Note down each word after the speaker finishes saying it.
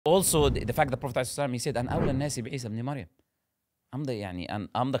Also, the fact that Prophet ﷺ, he said, "An awla nasi bi'Isa ibn Maryam." I'm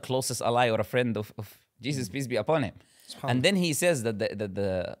the closest ally or a friend of Jesus, peace be upon him. And then he says that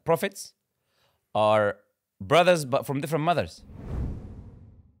the prophets are brothers but from different mothers.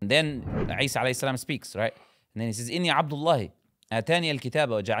 And then Isa alayhi salam speaks, right? And then he says, "Inni Abdullah, atani al-kitaba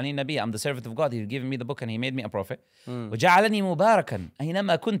wa ja'alani nabiyya." I'm the servant of God. He given me the book and he made me a prophet. Wa ja'alani mubarakan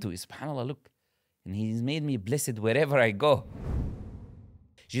aynama kuntu. Subhanallah, look. And he's made me blessed wherever I go.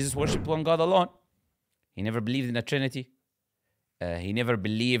 Jesus worshipped one God alone. He never believed in a Trinity. He never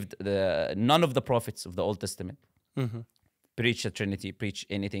believed none of the prophets of the Old Testament preached a Trinity, preach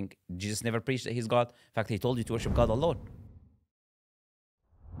anything. Jesus never preached that he's God. In fact, he told you to worship God alone.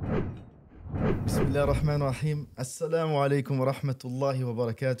 Bismillah ar-Rahman ar-Rahim. Assalamu alaikum wa rahmatullahi wa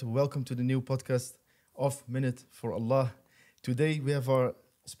barakatuh. Welcome to the new podcast of Minute for Allah. Today we have our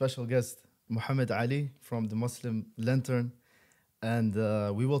special guest, Muhammad Ali from the Muslim Lantern. And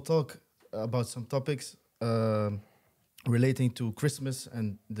we will talk about some topics relating to Christmas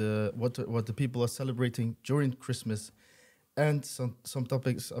and what the people are celebrating during Christmas, and some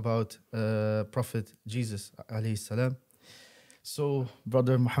topics about Prophet Jesus alayhi salam. So,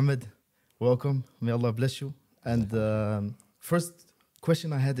 brother Muhammad, welcome. May Allah bless you. And first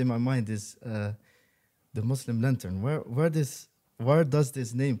question I had in my mind is the Muslim Lantern. Where does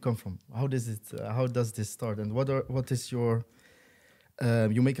this name come from? How does this start? And what is your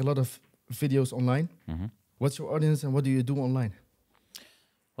you make a lot of videos online. What's your audience and what do you do online?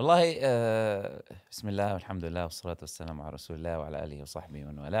 Wallahi, bismillah, alhamdulillah, wassalatu wassalamu ala rasulillah wa ala alihi wa sahbihi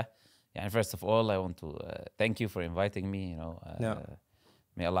wa wala. Yani first of all, I want to thank you for inviting me.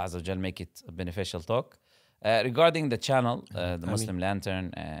 May Allah Azza wa Jal make it a beneficial talk. Regarding the channel, the Muslim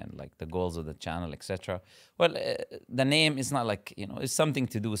Lantern, and like the goals of the channel, etc. Well, the name is not like, it's something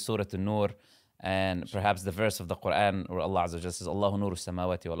to do with Surah An-Nur and perhaps the verse of the Quran where Allah Azza wa Jal says, Allahu nuru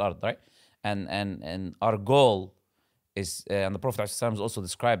samawati wal ard, right? And our goal is, and the Prophet ﷺ is also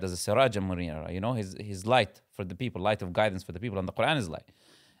described as a siraj munira, his light for the people, light of guidance for the people, and the Quran is light.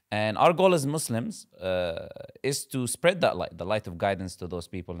 And our goal as Muslims is to spread that light, the light of guidance to those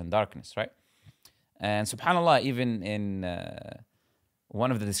people in darkness, right? And subhanAllah, even in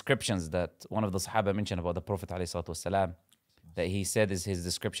one of the descriptions that one of the Sahaba mentioned about the Prophet ﷺ, that he said is his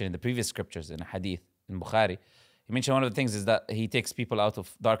description in the previous scriptures, in a hadith, in Bukhari, he mentioned one of the things is that he takes people out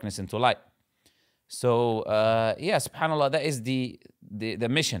of darkness into light. So, subhanAllah, that is the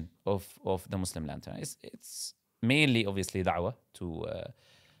mission of the Muslim Lantern. It's mainly, obviously, da'wah to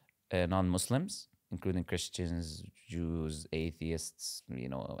non-Muslims, including Christians, Jews, atheists,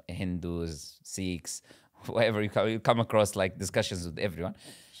 Hindus, Sikhs, whoever you come across, like discussions with everyone.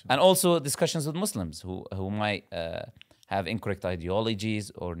 Sure. And also discussions with Muslims who might have incorrect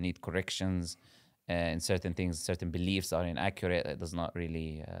ideologies or need corrections in certain things, certain beliefs are inaccurate, it does not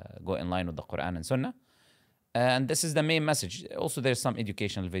really go in line with the Quran and Sunnah. And this is the main message. Also, there's some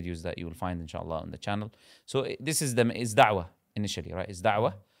educational videos that you will find, inshallah, on the channel. So this is da'wah initially, right? It's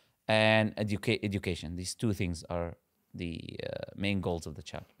da'wah and education. These two things are the main goals of the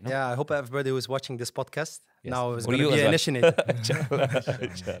channel. Yeah, I hope everybody who is watching this podcast now is For going to you be as well. initiated.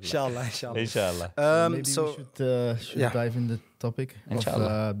 Inshallah. Maybe we should dive in the topic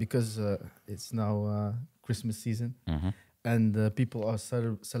of, because it's now Christmas season and people are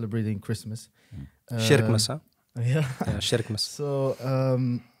celebrating Christmas. Kerstmis, huh? Yeah, Kerstmis. So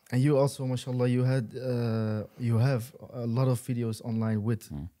and you also, mashallah, you have a lot of videos online with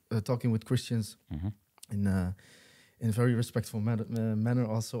talking with Christians in a very respectful manner.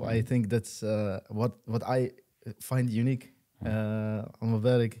 Also, I think that's what I find unique on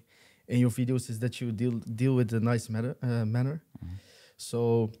Mubarak in your videos is that you deal with a nice manner.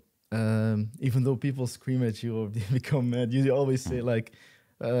 So even though people scream at you or they become mad, you always say like,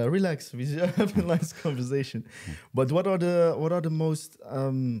 relax, we just have a nice conversation. But what are the most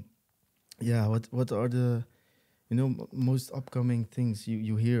what are the most upcoming things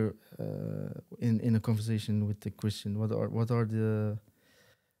you hear in a conversation with the Christian? What are the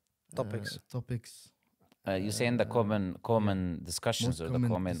topics? You're saying the common discussions or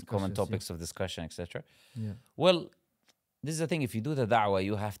the common topics of discussion, etc. Yeah. Well, this is the thing. If you do the da'wah,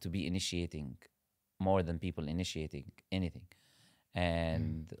 you have to be initiating more than people initiating anything,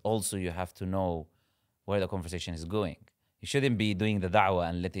 and also you have to know where the conversation is going. You shouldn't be doing the da'wah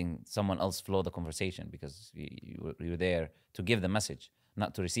and letting someone else flow the conversation because you're there to give the message,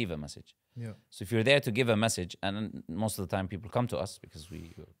 not to receive a message. Yeah. So if you're there to give a message, and most of the time people come to us because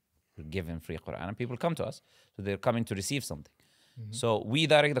we're given free Quran and people come to us, so they're coming to receive something. So we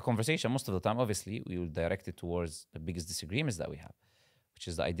direct the conversation most of the time. Obviously, we will direct it towards the biggest disagreements that we have, which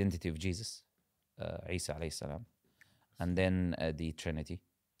is the identity of Jesus, Isa alayhi salam, and then the Trinity,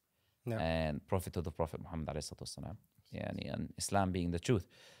 and prophet of the Prophet Muhammad alayhi salatu wasalam, and Islam being the truth.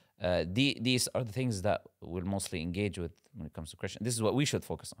 These are the things that we'll mostly engage with when it comes to Christian. This is what we should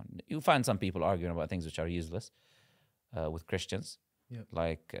focus on. You find some people arguing about things which are useless with Christians.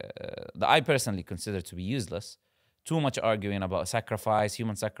 Like I personally consider to be useless. Too much arguing about sacrifice,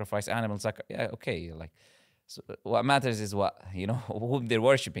 human sacrifice, animal sacrifice. Yeah, okay. Like, so what matters is whom they're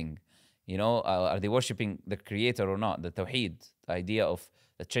worshiping. Are they worshiping the Creator or not? The Tawheed, the idea of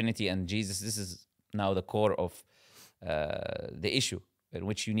the Trinity and Jesus. This is now the core of the issue in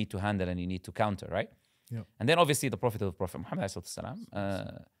which you need to handle and you need to counter, right? And then obviously the Prophet of the Prophet Muhammad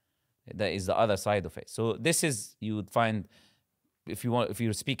that is the other side of it. So this is, you would find, if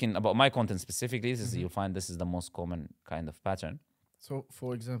you're speaking about my content specifically, you'll find this is the most common kind of pattern. So,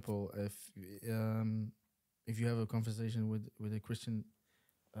 for example, if you have a conversation with a Christian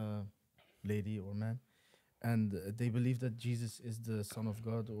lady or man, and they believe that Jesus is the Son of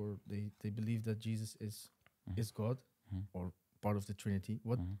God, or they believe that Jesus is God, or part of the Trinity,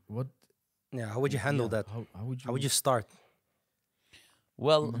 how would you handle that? How would you start?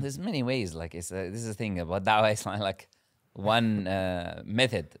 Well, there's many ways. Like, this is the thing about da'wah. It's not like one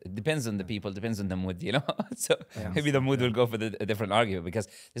method. It depends on the people, depends on the mood, So maybe the mood will go for a different argument, because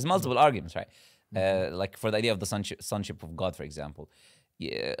there's multiple arguments, right? Like for the idea of the sonship of God, for example.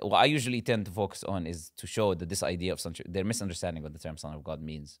 What I usually tend to focus on is to show that this idea of sonship, their misunderstanding what the term Son of God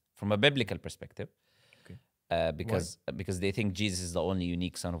means from a biblical perspective. Because they think Jesus is the only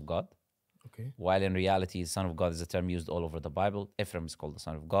unique Son of God. While in reality, Son of God is a term used all over the Bible. Ephraim is called the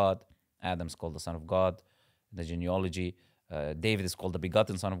Son of God. Adam is called the Son of God. The genealogy. David is called the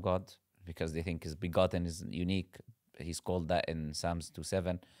begotten Son of God, because they think his begotten is unique. He's called that in Psalms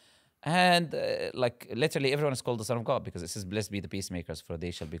 2:7. And like literally everyone is called the Son of God, because it says, "Blessed be the peacemakers, for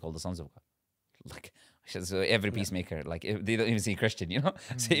they shall be called the sons of God." Like, so every peacemaker, like they don't even say Christian,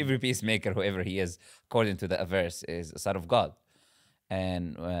 So every peacemaker, whoever he is, according to the verse, is a son of God.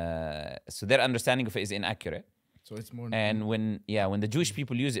 And so their understanding of it is inaccurate. So it's more. And when the Jewish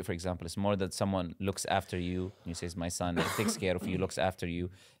people use it, for example, it's more that someone looks after you. He says, "My son takes care of you, looks after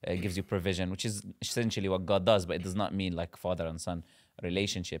you, gives you provision," which is essentially what God does, but it does not mean like father and son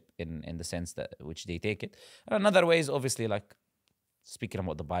relationship in the sense that which they take it. And another way is obviously like speaking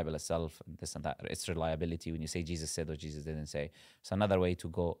about the Bible itself and this and that, its reliability. When you say Jesus said or Jesus didn't say, it's another way to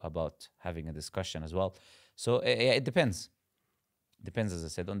go about having a discussion as well. So it depends. Depends, as I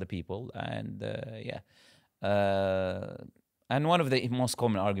said, on the people. And and one of the most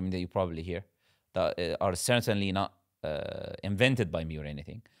common arguments that you probably hear that are certainly not invented by me or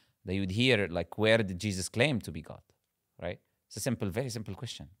anything, that you'd hear like, where did Jesus claim to be God? Right? It's a very simple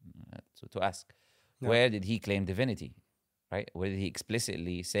question to ask. Where did he claim divinity? Right? Where did he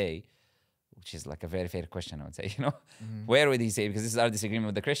explicitly say, which is like a very fair question, I would say, Where would he say? Because this is our disagreement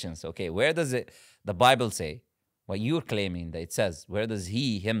with the Christians. Okay, where does the Bible say what you're claiming that it says? Where does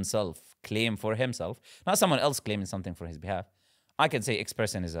he himself claim for himself? Not someone else claiming something for his behalf. I can say X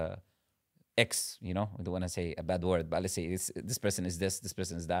person is a X, I don't want to say a bad word, but let's say this person is this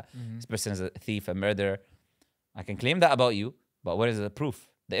person is that, this person is a thief, a murderer. I can claim that about you, but where is the proof,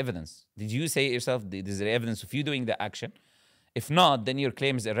 the evidence? Did you say it yourself? Is there evidence of you doing the action? If not, then your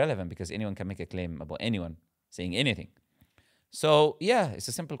claim is irrelevant, because anyone can make a claim about anyone saying anything. So, it's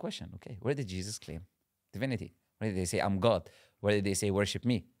a simple question. Okay, where did Jesus claim divinity? Where did they say, "I'm God"? Where did they say, "Worship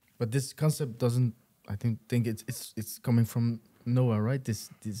me"? But this concept doesn't, I think it's coming from Noah, right? This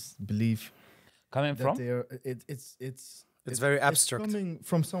belief coming from it's very abstract. It's coming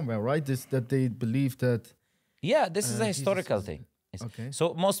from somewhere, right? That they believe that. Yeah, this is a historical thing. Okay.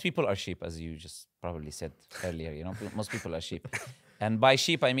 So most people are sheep, as you just probably said earlier. Most people are sheep, and by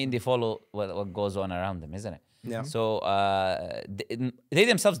sheep I mean they follow what goes on around them, isn't it? Yeah. So they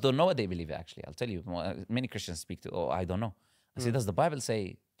themselves don't know what they believe. Actually, I'll tell you. Many Christians speak to, I don't know. I say, does the Bible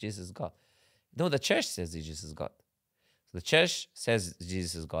say Jesus is God? No, the church says Jesus is God. So the church says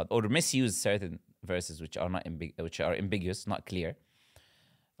Jesus is God, or misuse certain verses which are not ambiguous, not clear.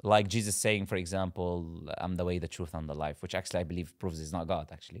 Like Jesus saying, for example, "I'm the way, the truth, and the life," which actually I believe proves he's not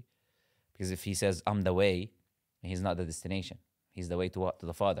God, actually. Because if he says, "I'm the way," he's not the destination. He's the way to what? To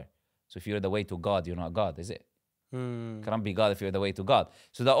the Father. So if you're the way to God, you're not God, is it? Cannot be God if you're the way to God.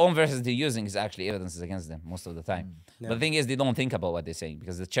 So the own verses they're using is actually evidences against them most of the time. But the thing is, they don't think about what they're saying,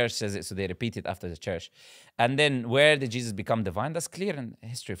 because the church says it, so they repeat it after the church. And then where did Jesus become divine? That's clear in the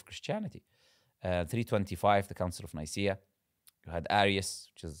history of Christianity. 325, the Council of Nicaea. You had Arius,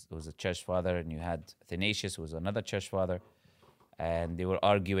 who was a church father, and you had Athanasius, who was another church father, and they were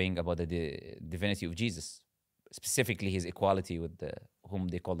arguing about the divinity of Jesus, specifically his equality with whom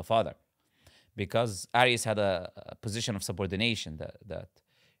they call the Father, because Arius had a position of subordination that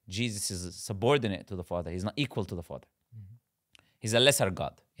Jesus is subordinate to the Father. He's not equal to the Father. He's a lesser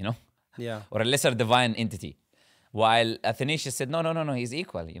God, you know? Yeah. Or a lesser divine entity. While Athanasius said, no, he's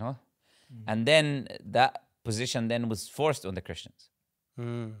equal, you know? And then that position then was forced on the Christians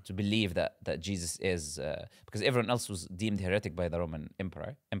to believe that Jesus is, because everyone else was deemed heretic by the Roman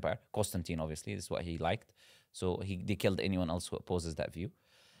Empire. Constantine, obviously, this is what he liked. So they killed anyone else who opposes that view.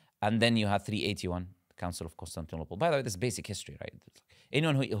 And then you have 381, the Council of Constantinople. By the way, this is basic history, right?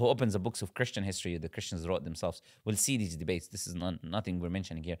 Anyone who opens the books of Christian history, the Christians wrote themselves, will see these debates. This is nothing we're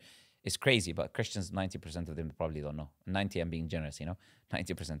mentioning here. It's crazy, but Christians, 90% of them probably don't know. 90, I'm being generous, you know?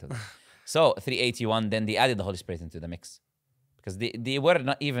 90% of them. So 381, then they added the Holy Spirit into the mix. Because they were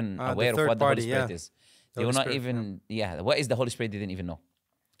not even aware of what the Holy Spirit is. They were not even, what is the Holy Spirit? They didn't even know.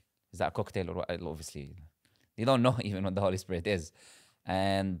 Is that a cocktail or what? Obviously, they don't know even what the Holy Spirit is.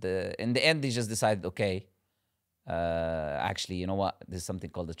 And in the end, they just decided, okay, actually, you know what? There's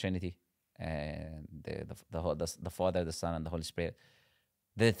something called the Trinity. And the Father, the Son, and the Holy Spirit.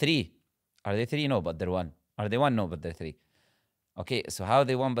 They're three. Are they three? No, but they're one. Are they one? No, but they're three. Okay, so how are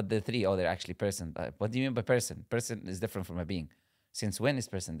they one but they're three? Oh, they're actually person. What do you mean by person? Person is different from a being. Since when is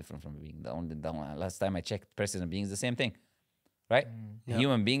person different from a being? Last time I checked, person and being is the same thing, right? A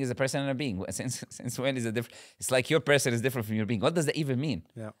human being is a person and a being. Since when is it different? It's like your person is different from your being. What does that even mean?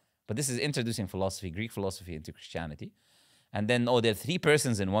 Yeah. But this is introducing philosophy, Greek philosophy into Christianity. And then, there are three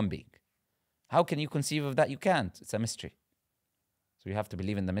persons in one being. How can you conceive of that? You can't. It's a mystery. So you have to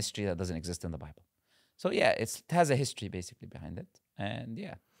believe in the mystery that doesn't exist in the Bible. So it has a history basically behind it.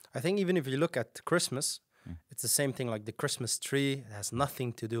 And I think even if you look at Christmas, it's the same thing, like the Christmas tree. It has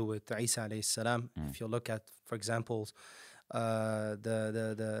nothing to do with Isa alayhi salam. If you look at, for example,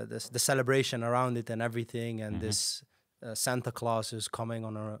 the celebration around it and everything, and this Santa Claus is coming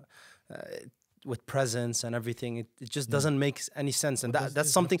on with presents and everything, it just doesn't make any sense. And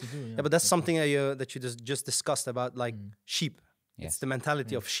that's something, but that's something that you just discussed about, like sheep. It's the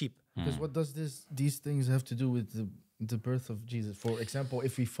mentality of sheep. Because what does these things have to do with the birth of Jesus? For example,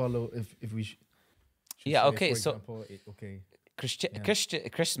 if we follow, if we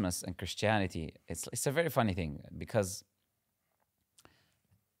Christmas and Christianity, it's a very funny thing, because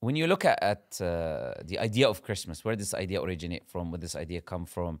when you look at the idea of Christmas, where this idea originate from, where this idea come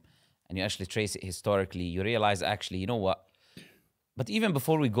from, and you actually trace it historically, you realize actually, you know what? But even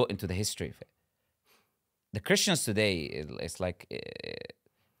before we go into the history of it, the Christians today, it's like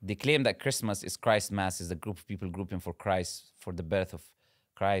they claim that Christmas is Christ Mass, is a group of people grouping for Christ, for the birth of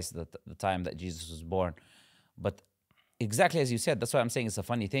Christ, the time that Jesus was born. But exactly as you said, that's why I'm saying it's a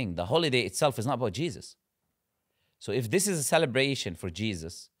funny thing. The holiday itself is not about Jesus. So if this is a celebration for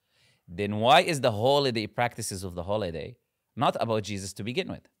Jesus, then why is the holiday practices of the holiday not about Jesus to begin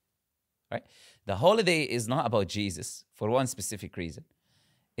with? Right? The holiday is not about Jesus for one specific reason.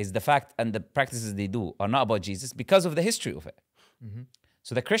 Is the fact and the practices they do are not about Jesus because of the history of it.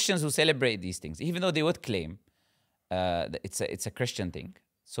 So the Christians who celebrate these things, even though they would claim that it's a Christian thing,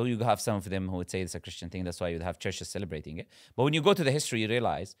 so you have some of them who would say it's a Christian thing, that's why you'd have churches celebrating it. But when you go to the history, you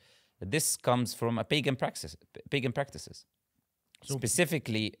realize that this comes from a pagan practices, so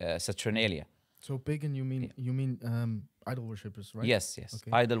specifically Saturnalia. So pagan, you mean idol worshippers, right? Yes.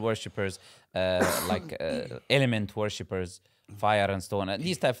 Okay. Idol worshippers, element worshippers, fire and stone, and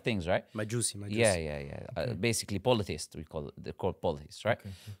these type of things, right? Majusi. Yeah. Okay. Basically polytheists, they're called polytheists, right? Okay.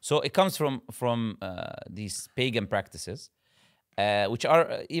 So it comes from these pagan practices, which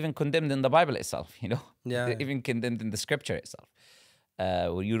are even condemned in the Bible itself, you know? They're even condemned in the scripture itself.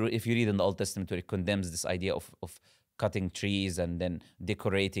 If you read in the Old Testament, where it condemns this idea of cutting trees and then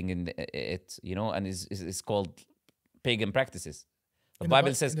decorating it, you know, and it's called pagan practices. The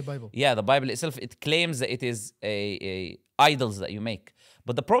Bible says, the Bible itself, it claims that it is a idols that you make.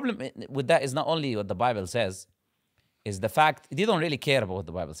 But the problem with that is not only what the Bible says, is the fact they don't really care about what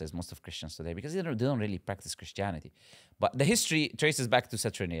the Bible says, most of Christians today, because they don't really practice Christianity. But the history traces back to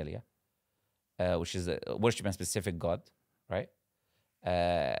Saturnalia, which is worship a specific god, right?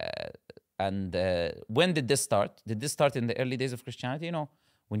 And when did this start? Did this start in the early days of Christianity? You know,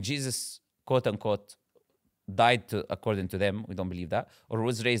 when Jesus, quote unquote, died according to them, we don't believe that, or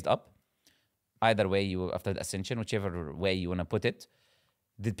was raised up. Either way, after the ascension, whichever way you want to put it.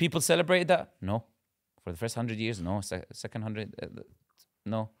 Did people celebrate that? No. For the first 100 years, no. Second 100,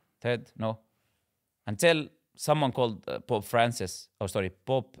 no. Third, no. Until someone called Pope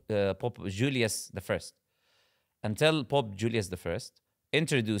Julius I. Until Pope Julius I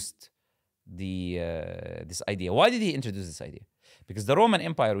introduced this idea. Why did he introduce this idea? Because the Roman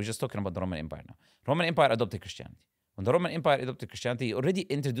Empire, we're just talking about the Roman Empire now. Roman Empire adopted Christianity. When the Roman Empire adopted Christianity, he already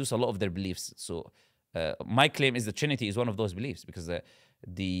introduced a lot of their beliefs. So my claim is the Trinity is one of those beliefs, because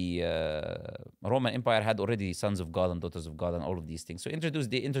the Roman Empire had already sons of God and daughters of God and all of these things. So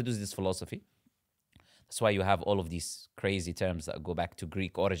they introduced this philosophy. That's why you have all of these crazy terms that go back to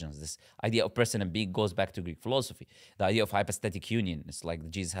Greek origins. This idea of person and being goes back to Greek philosophy. The idea of hypostatic union, it's like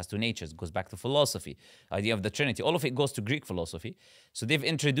Jesus has two natures, goes back to philosophy. The idea of the Trinity, all of it goes to Greek philosophy. So they've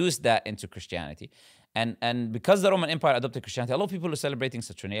introduced that into Christianity. And because the Roman Empire adopted Christianity, a lot of people are celebrating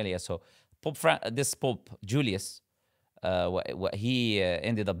Saturnalia. So this Pope Julius, what he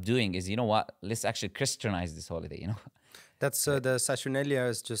ended up doing is, you know what, let's actually Christianize this holiday, you know. That's the Saturnalia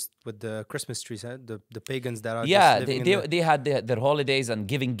is just with the Christmas trees, huh? The pagans that are yeah, just living they had their holidays and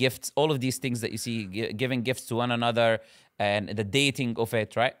giving gifts, all of these things that you see, giving gifts to one another and the dating of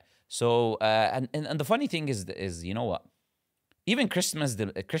it, right? So and the funny thing is you know what, even Christians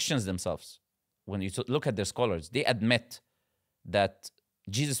themselves, when you look at their scholars, they admit that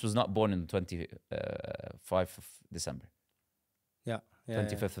Jesus was not born on the 25th of December. Yeah.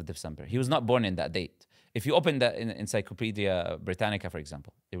 25th of December. He was not born in that date. If you open the Encyclopedia Britannica, for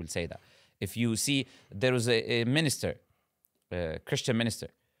example, they will say that. If you see, there was a minister, a Christian minister,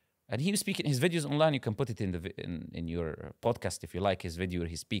 and he was speaking, his videos online, you can put it in your podcast if you like his video where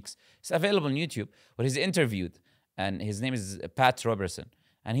he speaks. It's available on YouTube, where he's interviewed, and his name is Pat Robertson.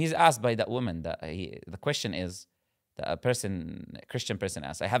 And he's asked by that woman, the question is, that a Christian person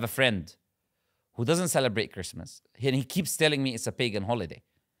asks, I have a friend who doesn't celebrate Christmas, and he keeps telling me it's a pagan holiday,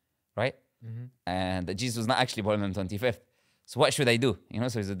 right? And that Jesus was not actually born on the 25th. So what should I do? You know,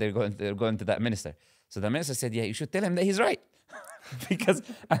 so they're going to that minister. So the minister said, yeah, you should tell him that he's right. Because,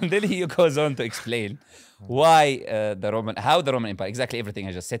 and then he goes on to explain why how the Roman Empire, exactly everything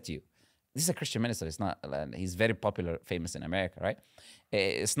I just said to you. This is a Christian minister. It's not, he's very popular, famous in America, right?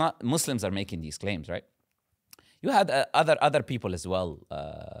 It's not Muslims are making these claims, right? You had other people as well.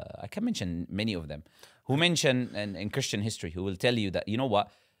 I can mention many of them who mention in Christian history who will tell you that, you know what,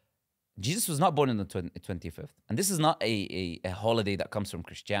 Jesus was not born on the 25th. And this is not a holiday that comes from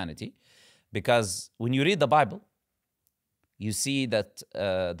Christianity, because when you read the Bible, you see that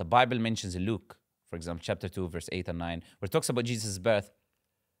the Bible mentions in Luke, for example, chapter 2, verse 8 and 9, where it talks about Jesus' birth.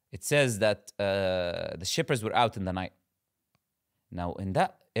 It says that the shepherds were out in the night. Now, in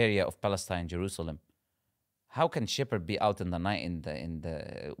that area of Palestine, Jerusalem, how can shepherd be out in the night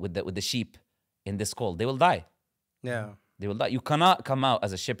with the sheep in this cold? They will die. Yeah. They will die. You cannot come out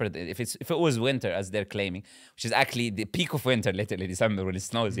as a shepherd if it was winter, as they're claiming, which is actually the peak of winter, literally December, when it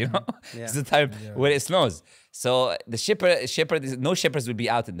snows. You know, it's the time where it snows. So the no shepherds will be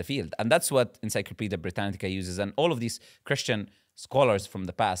out in the field, and that's what Encyclopedia Britannica uses, and all of these Christian scholars from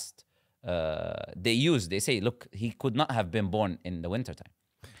the past they say, look, he could not have been born in the wintertime.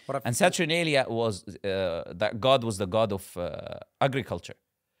 And Saturnalia was that God was the god of agriculture.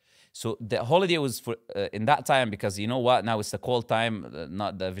 So the holiday was for in that time, because you know what, now it's the cold time,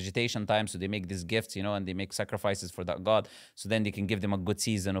 not the vegetation time. So they make these gifts, you know, and they make sacrifices for that god. So then they can give them a good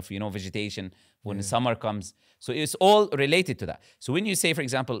season of, you know, vegetation when summer comes. So it's all related to that. So when you say, for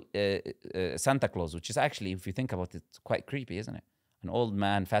example, Santa Claus, which is actually, if you think about it, quite creepy, isn't it? An old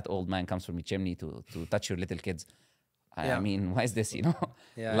man, fat old man comes from a chimney to touch your little kids. I mean, why is this, you know?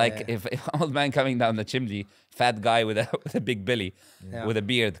 If an old man coming down the chimney, fat guy with a big belly, with a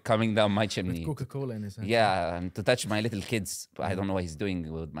beard coming down my chimney. With Coca-Cola in his hand. Yeah, and to touch my little kids. I don't know what he's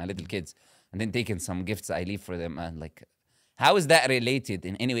doing with my little kids. And then taking some gifts I leave for them. And like, how is that related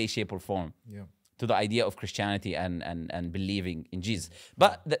in any way, shape, or form to the idea of Christianity and believing in Jesus?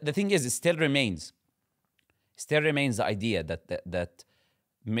 But the thing is, it still remains the idea that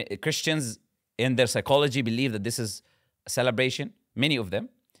Christians in their psychology believe that this is a celebration. Many of them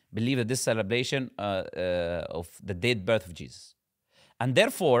believe that this celebration of the dead birth of Jesus. And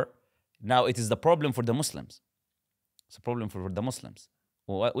therefore, now it is the problem for the Muslims. It's a problem for the Muslims.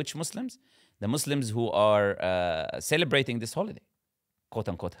 Which Muslims? The Muslims who are celebrating this holiday, quote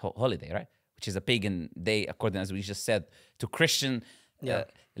unquote holiday, right? Which is a pagan day, according, as we just said, to Christian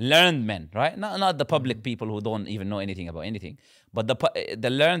learned men, right? Not the public people who don't even know anything about anything, but the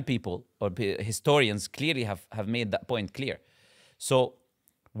learned people or historians clearly have made that point clear. So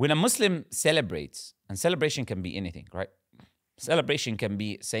when a Muslim celebrates, and celebration can be anything, right? Celebration can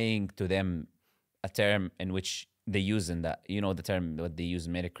be saying to them a term in which they use in that, you know, the term what they use,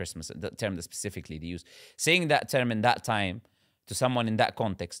 Merry Christmas, the term that specifically they use. Saying that term in that time to someone in that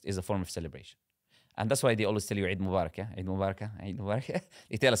context is a form of celebration. And that's why they always tell you Eid Mubarak, Eid Mubarak, Eid Mubarak.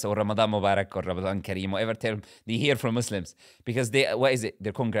 They tell us, or Ramadan Mubarak, or Ramadan Kareem, whatever term they hear from Muslims. Because what is it?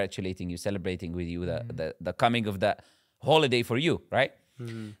 They're congratulating you, celebrating with you the coming of that holiday for you, right?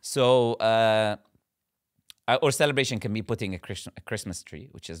 So, or celebration can be putting a Christmas tree,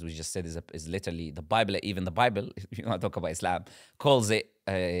 which, as we just said, is literally the Bible. Even the Bible, if you want to talk about Islam, calls it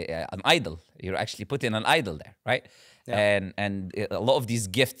an idol. You're actually putting an idol there, right? Yeah. And a lot of these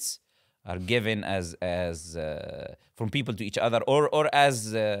gifts are given as from people to each other, or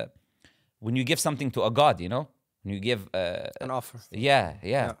as when you give something to a god, you know, when you give An offer.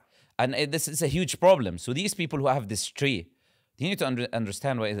 yeah. And this is a huge problem. So these people who have this tree, you need to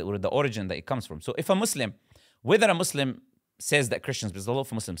understand where the origin that it comes from. So if a Muslim, whether a Muslim says that Christians, because a lot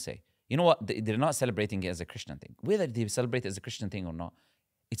of Muslims say, you know what, they're not celebrating it as a Christian thing. Whether they celebrate it as a Christian thing or not,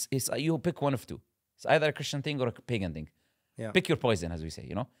 it's you pick one of two. It's either a Christian thing or a pagan thing. Yeah. Pick your poison, as we say,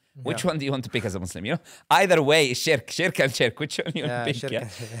 you know. Which one do you want to pick as a Muslim, you know? Either way, it's shirk and shirk. Which one you want to pick? Yeah?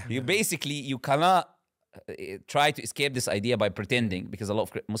 You basically, you cannot try to escape this idea by pretending, because a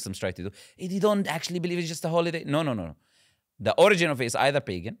lot of Muslims try to do. They don't actually believe it's just a holiday. No. The origin of it is either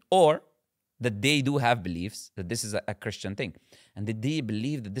pagan, or that they do have beliefs that this is a Christian thing. And that they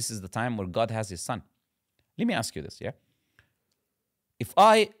believe that this is the time where God has his son. Let me ask you this, yeah? If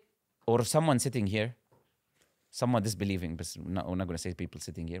I, or someone sitting here, someone disbelieving, but we're not going to say people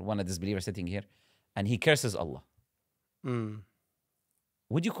sitting here, one of disbelievers sitting here, and he curses Allah.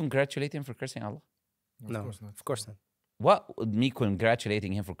 Would you congratulate him for cursing Allah? No, of course not. What would me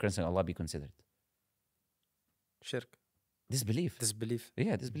congratulating him for cursing Allah be considered? Shirk. Disbelief. Disbelief.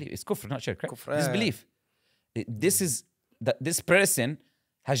 Yeah, disbelief. It's kufr, not shirk, right? Kufr, Disbelief. This person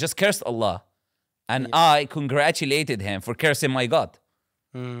has just cursed Allah, and I congratulated him for cursing my God.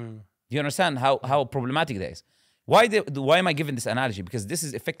 Do you understand how problematic that is? Why am I giving this analogy? Because this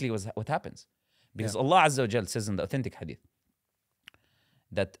is effectively what happens. Because Allah Azza wa Jal says in the authentic hadith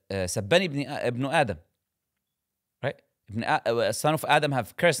that Sabbani ibn Adam, right? Son of Adam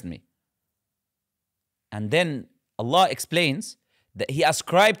have cursed me. And then Allah explains that he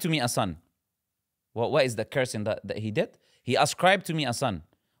ascribed to me a son. What is the cursing that he did? He ascribed to me a son.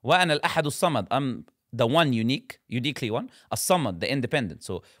 وَأَنَا الْأَحَدُ الصَّمَدُ. I'm the one uniquely one, as-samad, the independent.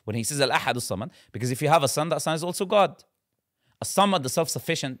 So when he says al-ahad as-samad, because if you have a son, that son is also God. As-samad, the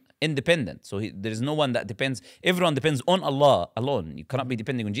self-sufficient, independent. So there is no one that depends. Everyone depends on Allah alone. You cannot be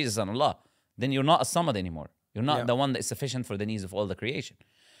depending on Jesus and Allah. Then you're not as-samad anymore. You're not the one that is sufficient for the needs of all the creation.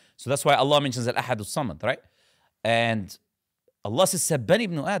 So that's why Allah mentions al-ahad as-samad, right? And Allah says sabbani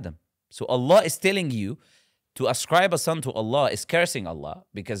ibn Adam. So Allah is telling you to ascribe a son to Allah is cursing Allah,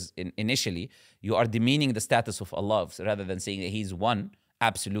 because initially you are demeaning the status of Allah rather than saying that he's one,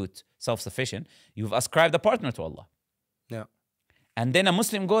 absolute, self-sufficient. You've ascribed a partner to Allah. Yeah. And then a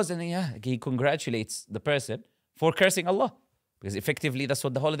Muslim goes and he congratulates the person for cursing Allah, because effectively that's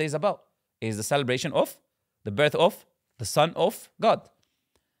what the holiday is about. It is the celebration of the birth of the Son of God.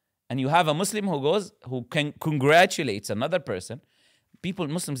 And you have a Muslim who congratulates another person.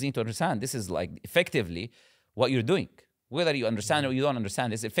 Muslims need to understand this is like effectively what you're doing. Whether you understand or you don't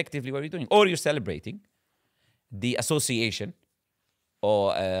understand, is effectively what you're doing. Or you're celebrating the association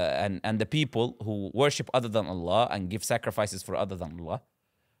and the people who worship other than Allah and give sacrifices for other than Allah,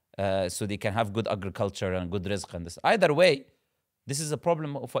 so they can have good agriculture and good rizq and this. Either way, this is a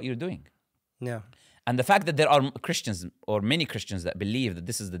problem of what you're doing. Yeah. And the fact that there are Christians or many Christians that believe that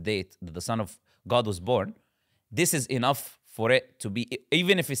this is the date that the Son of God was born, this is enough for it to be,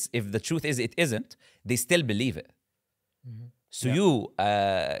 even if the truth is it isn't, they still believe it. So you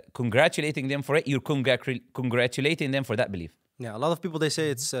congratulating them for it, you're congratulating them for that belief. Yeah, a lot of people, they say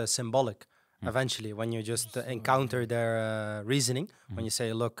it's symbolic eventually when you just encounter their reasoning. When you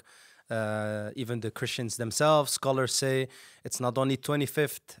say, look, even the Christians themselves, scholars say it's not only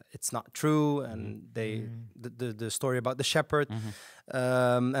 25th, it's not true, and the story about the shepherd,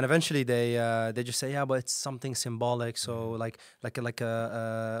 and eventually they just say, yeah, but it's something symbolic. So like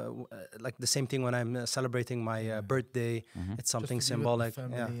the same thing when I'm celebrating my birthday, it's something symbolic.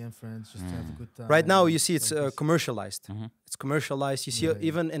 Family and friends, just to have a good time. Right now, you see it's commercialized. It's commercialized. You see,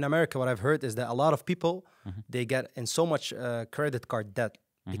 even in America, what I've heard is that a lot of people they get in so much credit card debt.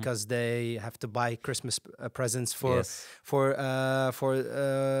 Because they have to buy Christmas presents for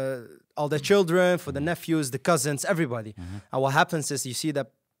all the children, for the nephews, the cousins, everybody. And what happens is you see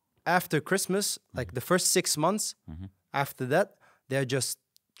that after Christmas, like the first 6 months after that, they're just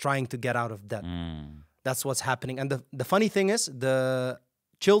trying to get out of debt. That's what's happening. And the funny thing is, the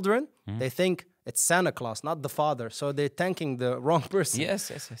children, they think it's Santa Claus, not the father. So they're thanking the wrong person.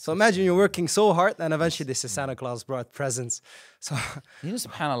 Yes. So imagine you're working so hard and eventually this is Santa Claus brought presents. So you know,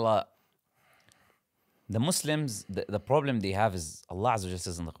 subhanAllah, the Muslims, the problem they have is Allah Azza wa Jalla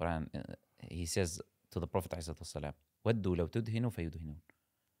says in the Quran, he says to the Prophet ﷺ, وَدُّوا لَوْ تُدْهِنُوا فَيُدْهِنُونَ.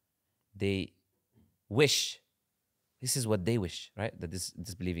 They wish, this is what they wish, right? That this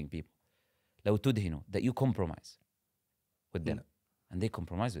disbelieving people, لَوْ تُدْهِنُوا, that you compromise with them. And they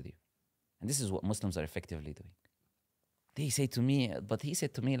compromise with you. And this is what Muslims are effectively doing. They say to me, but he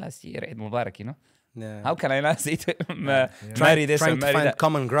said to me last year, Eid Mubarak, you know? Yeah. How can I not say to him, marry this Trying and to marry find that?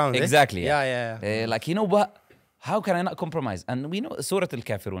 common ground. Exactly. Yeah. Like, you know what? How can I not compromise? And we know Surah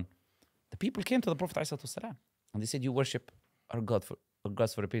Al-Kafirun. The people came to the Prophet ﷺ and they said, you worship our God for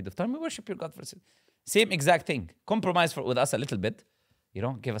gods for a period of time. We worship your God for same exact thing. Compromise with us a little bit. You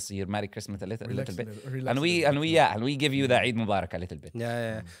know, give us your Merry Christmas a little bit. And we give you the Eid Mubarak a little bit.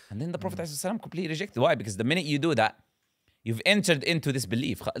 Yeah. And then the Prophet ﷺ completely rejected. Why? Because the minute you do that, you've entered into this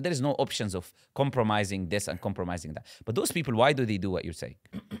belief. There is no options of compromising this and compromising that. But those people, why do they do what you're saying?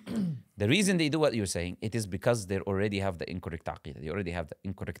 The reason they do what you're saying, it is because they already have the incorrect aqidah. They already have the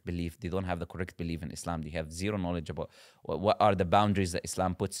incorrect belief. They don't have the correct belief in Islam. They have zero knowledge about what are the boundaries that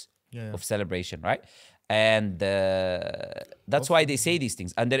Islam puts of celebration, right? And that's why they say these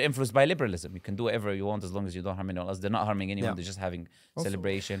things. And they're influenced by liberalism. You can do whatever you want as long as you don't harm anyone else. They're not harming anyone. They're just having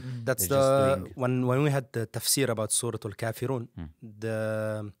celebration. That's when we had the tafsir about Surah Al-Kafirun,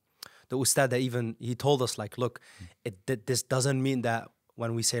 the Ustada even, he told us like, look, this doesn't mean that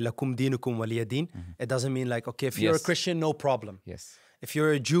when we say lakum dinukum waliyadin, it doesn't mean like, okay, if you're a Christian, no problem. Yes. If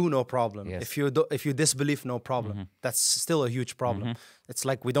you're a Jew, no problem. Yes. If you disbelieve, no problem. That's still a huge problem. It's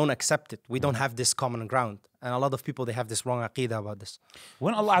like we don't accept it. We don't have this common ground. And a lot of people, they have this wrong aqidah about this.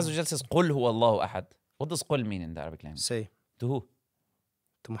 When Allah Azza wa Jal says, قُلْ هُوَ اللَّهُ أَحَدٌ, what does قُل mean in the Arabic language? Say. To who?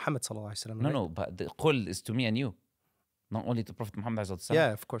 To Muhammad sallallahu alaihi wasallam. No, but the قُل is to me and you. Not only to Prophet Muhammad Sallallahu Alaihi Wasallam.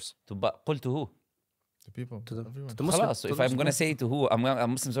 Yeah, of course. But قُل to who? The people. To the Everyone. Muslims. So if I'm going to say to who,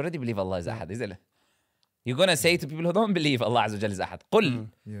 Muslims already believe Allah is Ahad, isn't it? You're going to say to people who don't believe Allah Azza wa Jal is Ahad. قُل.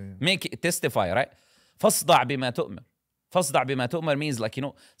 Make it, testify, right? فَاصْدَعْ بِمَا تُؤْمِرُ. فَاصْدَعْ بِمَا تُؤْمِرُ means like, you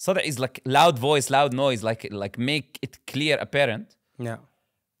know, صدع is like loud voice, loud noise, like make it clear, apparent. Yeah.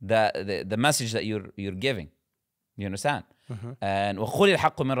 The message that you're giving. You understand? And وَقُلِ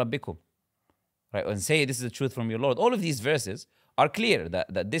الْحَقُّ مِنْ رَبِّكُمْ. Right? And say this is the truth from your Lord. All of these verses are clear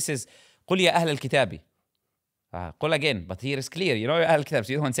that this is قُلْ يَا أَهْلَ الْكِتَابِ. قل again, but here is clear. You know, أهل الكتاب.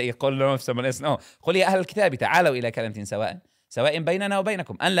 So you don't say قل no if someone else. No. قل يا أهل الكتاب تعالوا إلى كلمة سواء بيننا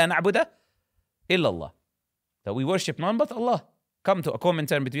وبينكم أن لا نعبد إلا الله. That we worship none but Allah. Come to a common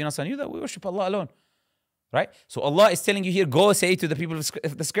term between us and you that we worship Allah alone. Right? So Allah is telling you here, go say to the people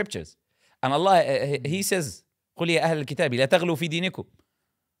of the scriptures. And Allah, He says, قل يا أهل الكتاب لا تغلوا في دينكم.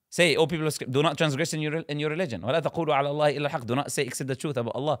 Say, oh people of scripture, do not transgress in your religion. ولا تقولوا على الله إلا الحق. Do not say except the truth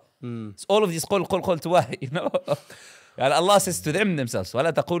about Allah. So all of these قل to واحد, you know. And Allah says to them themselves,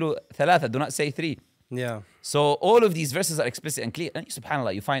 ولا تقولوا ثلاثة. Do not say three. Yeah. So all of these verses are explicit and clear. And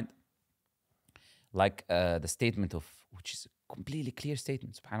subhanAllah, you find like the statement of, which is a completely clear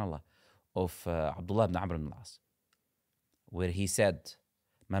statement, subhanAllah, of Abdullah ibn Amr ibn al-As, where he said,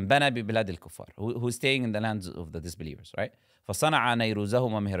 من بنى ببلاد الكفار, who's staying in the lands of the disbelievers, right? فصنع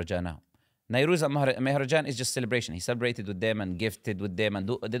نيروزهم ومهرجانهم. Nairuz and Mehrajan is just celebration. He celebrated with them and gifted with them and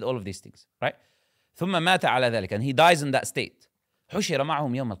did all of these things, right? ثم مات على ذلك, and he dies in that state. حشر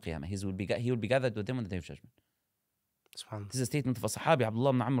معهم يوم القيامة. He will be gathered with them on the day of judgment. This is a statement of a Sahabi, Abdullah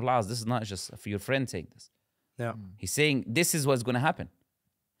ibn Amr al-As. This is not just for your friend saying this. Yeah. He's saying this is what's going to happen.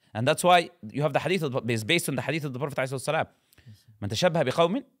 And that's why you have the hadith based on the hadith of the Prophet ﷺ. من تشبه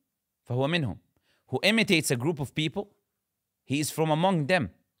بقوم فهو منهم. Who imitates a group of people, he is from among them.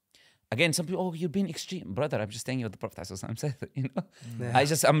 Again, some people, oh, you're being extreme. Brother, I'm just telling you what the Prophet ﷺ said. You know? Yeah.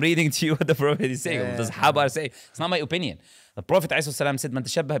 I'm reading to you what the Prophet is saying. What the Sahaba are saying. It's not my opinion. The Prophet ﷺ said, من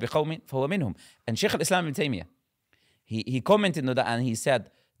تشبه بقوم فهو منهم. And Shaykh al-Islam ibn Taymiyyah, he commented on that and he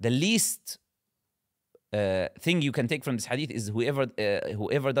said, the least thing you can take from this hadith is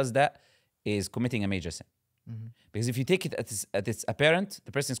whoever does that is committing a major sin. Because if you take it at its apparent,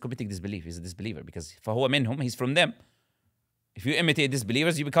 the person is committing disbelief. He's a disbeliever. Because فهو منهم, he's from them. If you imitate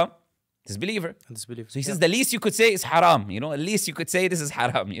disbelievers, you become disbeliever. So he says the least you could say is haram. You know, at least you could say this is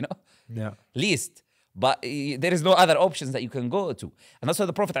haram. You know, yeah, least. But there is no other options that you can go to, and that's why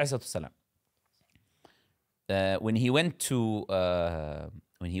the Prophet ﷺ, when he went to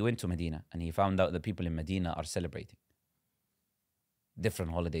Medina and he found out the people in Medina are celebrating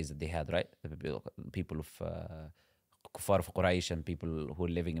different holidays that they had, right? The people of Kuffar of Quraysh and people who are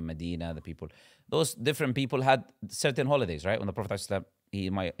living in Medina, those different people had certain holidays, right? When the Prophet ﷺ,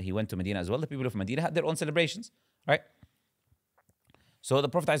 he went to Medina as well, the people of Medina had their own celebrations, right? So the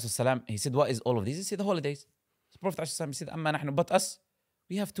Prophet ﷺ, he said, what is all of these? He said, the holidays. The Prophet ﷺ said, Amma nahnu, but us,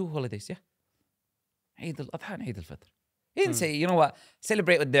 we have two holidays, yeah? Eid al-Adha and Eid al-Fitr. He didn't say, you know what,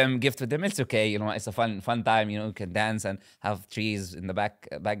 celebrate with them, gift with them, it's okay, you know, it's a fun time, you know, you can dance and have trees in the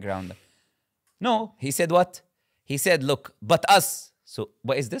background. No, he said what? He said, look, but us. So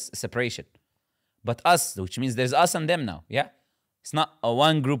what is this? Separation. But us, which means there's us and them now, yeah? It's not a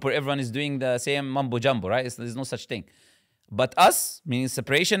one group where everyone is doing the same mumbo jumbo, right? There's no such thing. But us, meaning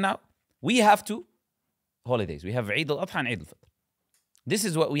separation now, we have two holidays. We have Eid al-Adha and Eid al-Fitr. This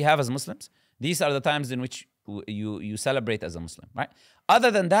is what we have as Muslims. These are the times in which you celebrate as a Muslim, right?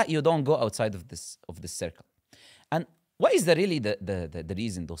 Other than that, you don't go outside of this circle. And what is the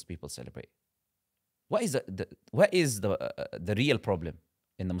reason those people celebrate? What is the real problem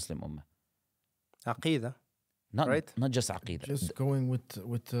in the Muslim Ummah? Aqidah. Not just aqidah. Just going with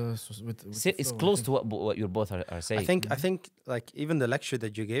it's close to what you both are saying. I think like even the lecture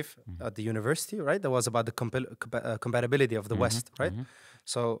that you gave at the university, right? That was about the compatibility of the West, right?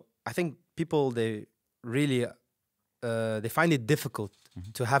 So I think people, they really they find it difficult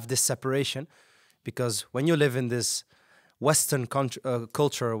to have this separation, because when you live in this Western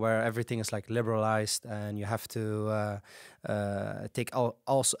culture where everything is like liberalized and you have to take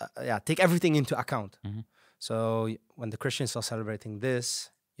everything into account. So when the Christians are celebrating this,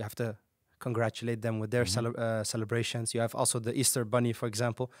 you have to congratulate them with their celebrations. You have also the Easter bunny, for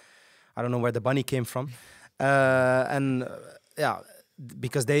example. I don't know where the bunny came from.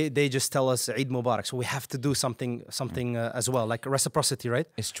 Because they just tell us Eid Mubarak. So we have to do something as well, like reciprocity, right?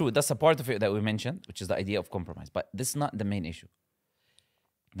 It's true. That's a part of it that we mentioned, which is the idea of compromise. But this is not the main issue.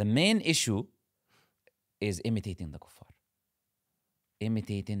 The main issue is imitating the kuffar.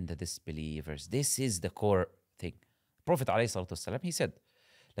 Imitating the disbelievers. This is the core thing. Prophet ﷺ, he said,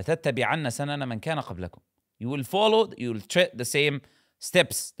 لَتَتَّبِعَنَّ سَنَنَ مَنْ كَانَ قَبْلَكُمْ. You will follow, you will tread the same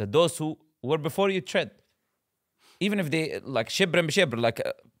steps that those who were before you tread. Even if they, like shibr b'shibr, like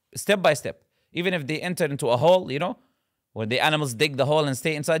step by step. Even if they enter into a hole, you know, where the animals dig the hole and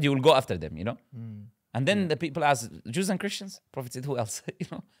stay inside, you will go after them, you know. And then the people ask, Jews and Christians? Prophet said, who else? You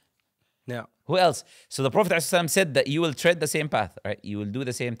know. Yeah. Who else? So the Prophet ﷺ said that you will tread the same path, right? You will do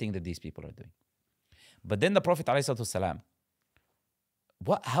the same thing that these people are doing. But then the Prophet ﷺ,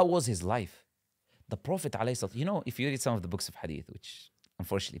 how was his life? The Prophet ﷺ, you know, if you read some of the books of hadith, which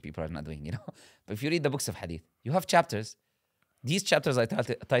unfortunately people are not doing, you know, but if you read the books of hadith, you have chapters. These chapters are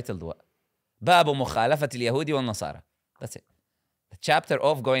titled what? باب مخالفة اليهود والنصارى. That's it. The chapter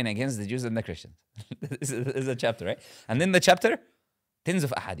of going against the Jews and the Christians. This is a chapter, right? And then the chapter, tens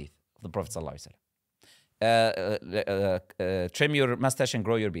of ahadith. The Prophet ﷺ. Trim your mustache and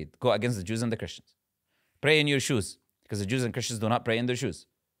grow your beard. Go against the Jews and the Christians. Pray in your shoes, because the Jews and Christians do not pray in their shoes.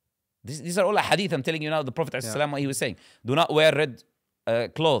 These are all a hadith. I'm telling you now, the Prophet ﷺ, what he was saying. Do not wear red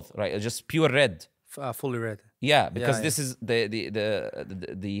clothes, right? Just pure red. Fully red. Yeah, because this is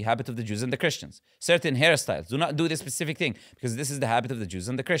the habit of the Jews and the Christians. Certain hairstyles. Do not do this specific thing, because this is the habit of the Jews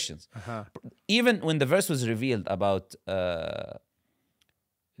and the Christians. Even when the verse was revealed about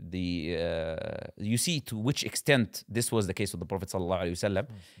you see to which extent this was the case with the Prophet ﷺ,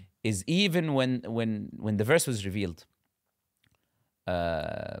 is even when the verse was revealed,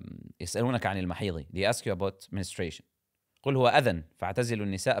 يسألونك عن المحيض, they ask you about menstruation. قل هو أذن فاعتزلوا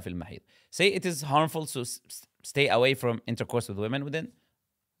النساء في المحيض. Say it is harmful, so stay away from intercourse with women within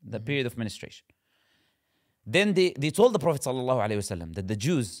the period of menstruation. Then they told the Prophet ﷺ that the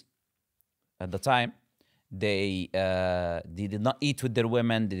Jews at the time, they did not eat with their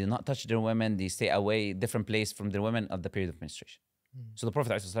women, they did not touch their women, they stay away, different place from their women at the period of menstruation. So the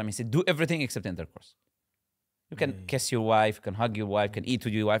Prophet ﷺ, he said, do everything except intercourse. You can kiss your wife, you can hug your wife, you can eat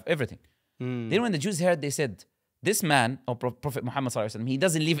with your wife, everything. Then when the Jews heard, they said, this man, or Prophet Muhammad ﷺ, he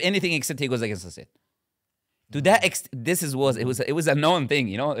doesn't leave anything except he goes against the sin. To that extent, it was a known thing,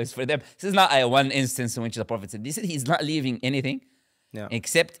 you know, it's for them. This is not a one instance in which the Prophet said, he's not leaving anything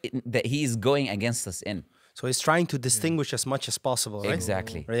except that he is going against the sin. So he's trying to distinguish as much as possible, right?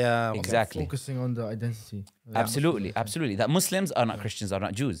 Exactly. Yeah. Exactly. Focusing on the identity. Absolutely, absolutely. That Muslims are not Christians, are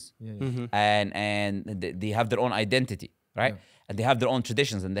not Jews. And they have their own identity, right? And they have their own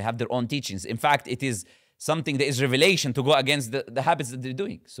traditions and they have their own teachings. In fact, it is something that is revelation to go against the habits that they're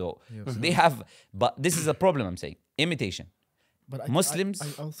doing. So they have, but this is a problem, I'm saying. Imitation. But Muslims.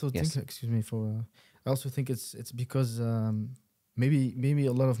 I also think, excuse me for, I also think it's because maybe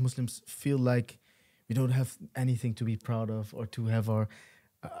a lot of Muslims feel like we don't have anything to be proud of or to have our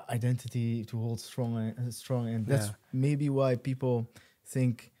identity to hold strong, and that's maybe why people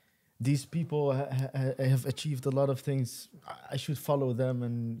think these people have achieved a lot of things. I should follow them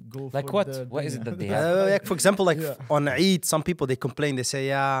and go. Like for what? What is it that they have? Like for example, like on Eid, some people they complain. They say,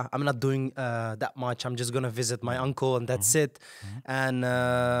 "Yeah, I'm not doing that much. I'm just gonna visit my uncle and that's it. And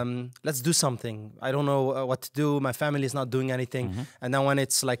let's do something. I don't know what to do. My family is not doing anything. And then when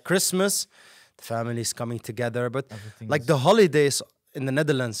it's like Christmas, the family is coming together. But like the holidays, in the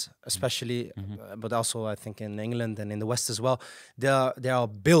Netherlands, especially, but also I think in England and in the West as well, they are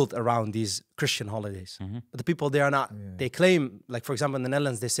built around these Christian holidays. But the people there are not. They claim, like for example, in the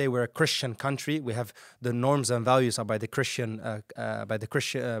Netherlands, they say we're a Christian country. We have the norms and values are by the Christian, by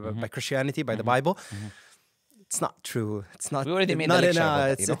Christianity, by the Bible. It's not true. It's not. We already made a lecture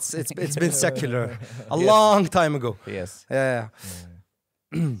about that, it's been secular a long time ago. Yes. Yeah.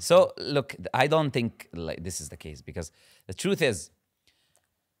 So look, I don't think like this is the case, because the truth is,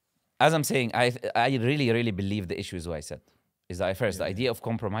 as I'm saying, I really believe the issue is what I said. Is that first the idea of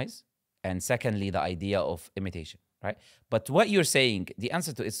compromise, and secondly the idea of imitation, right? But what you're saying, the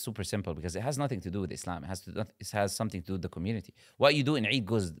answer to it is super simple, because it has nothing to do with Islam. It has something to do with the community. What you do in Eid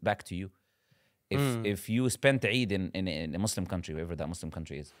goes back to you. If you spend Eid in a Muslim country, wherever that Muslim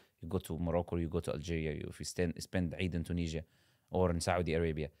country is, you go to Morocco, you go to Algeria, if you spend Eid in Tunisia or in Saudi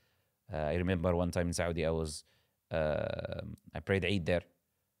Arabia. I remember one time in Saudi, I prayed Eid there,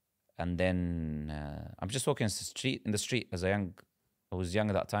 and then I'm just walking in the street I was young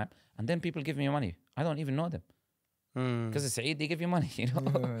at that time, and then people give me money. I don't even know them. Because it's Eid, they give you money, you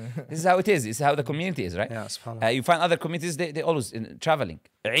know. This is how it is. This is how the community is, right? Yeah, you find other communities, they always traveling.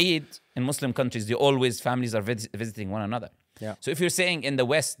 Eid in Muslim countries, families are visiting one another. Yeah. So if you're saying in the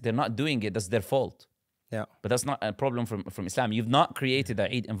West they're not doing it, that's their fault. Yeah. But that's not a problem from Islam. You've not created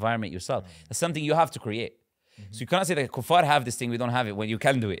the Eid environment yourself. That's something you have to create. So you cannot say that kuffar have this thing, we don't have it, when you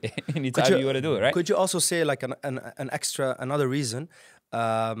can do it anytime you want to do it, right? Could you also say like another reason?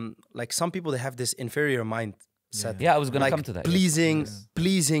 Like some people, they have this inferior mindset. Yeah, I was going to like come to that.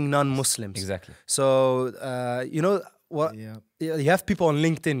 pleasing non-Muslims. Exactly. So you know what? You have people on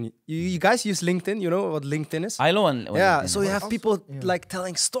LinkedIn. You guys use LinkedIn. You know what LinkedIn is? I know. Yeah. So you have people like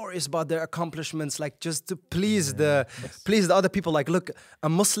telling stories about their accomplishments, like just to please the other people. Like, look, a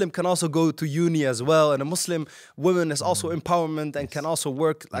Muslim can also go to uni as well, and a Muslim woman is also empowerment and can also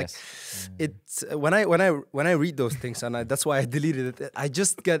work. Like, it's when I read those things, and that's why I deleted it. I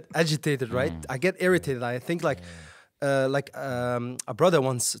just get agitated, right? I get irritated. I think like a brother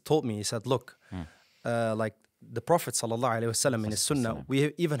once told me. He said, look, like, the Prophet ﷺ in his sunnah,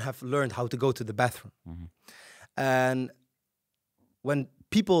 we even have learned how to go to the bathroom. And when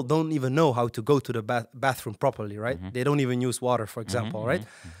people don't even know how to go to the bathroom properly, right? They don't even use water, for example, right?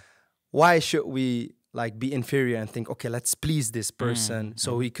 Why should we like be inferior and think, okay, let's please this person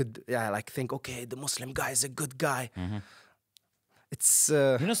so we could like think, okay, the Muslim guy is a good guy. It's you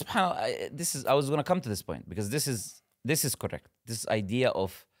know, subhanAllah, I was going to come to this point, because this is correct. This idea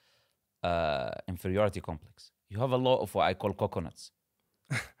of inferiority complex. You have a lot of what I call coconuts.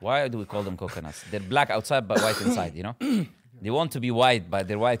 Why do we call them coconuts? They're black outside but white inside, you know? They want to be white but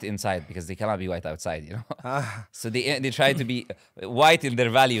they're white inside because they cannot be white outside, you know? So they try to be white in their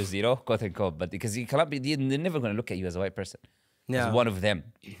values, you know, quote unquote, but because you cannot be, they're never going to look at you as a white person. As one of them,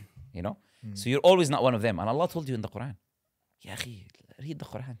 you know? So you're always not one of them. And Allah told you in the Quran, Ya akhi, read the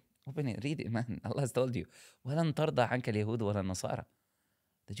Quran. Open it, read it, man. Allah has told you, وَلَن تَرْضَى عَنْكَ الْيَهُودُ وَلَا النَّصَارَى.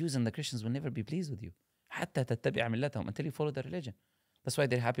 The Jews and the Christians will never be pleased with you. حتى تتبع ملتهم, until you follow their religion. That's why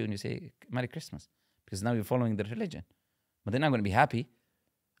they're happy when you say Merry Christmas, because now you're following their religion. But they're not going to be happy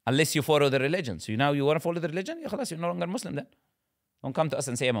unless you follow their religion. So now you want to follow the religion? You're no longer Muslim then. Don't come to us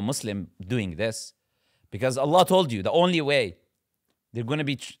and say I'm a Muslim doing this, because Allah told you the only way they're going to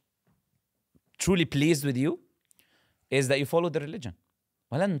be truly pleased with you is that you follow the religion.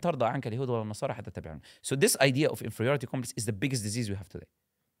 وَلَن تَرْضَى عَنْكَ الْيَهُودُ وَلَا النَّصَارَى حَتَّى تَتَّبِعَ. So this idea of inferiority complex is the biggest disease we have today.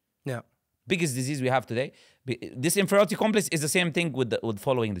 Yeah. Biggest disease we have today. This inferiority complex is the same thing with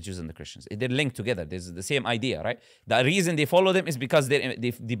following the Jews and the Christians. They're linked together. There's the same idea, right? The reason they follow them is because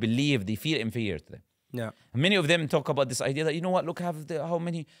they believe, they feel inferior to them. Yeah. Many of them talk about this idea that, you know what, look how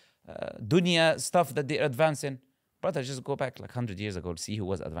many dunya stuff that they're advancing. Brother, just go back like 100 years ago to see who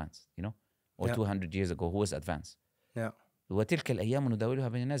was advanced, you know? Or 200 years ago, who was advanced. Yeah. وَتِلْكَ الْأَيَّامُ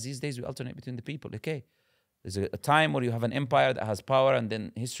نُدَاوِلُهَا بَيْنَ النَّاسِ. These days we alternate between the people, okay? There's a time where you have an empire that has power, and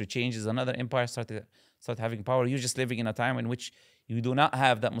then history changes. Another empire start having power. You're just living in a time in which you do not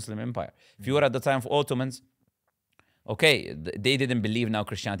have that Muslim empire. If you were at the time of Ottomans, okay, they didn't believe now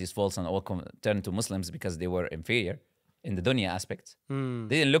Christianity is false and all turned to Muslims because they were inferior in the dunya aspects.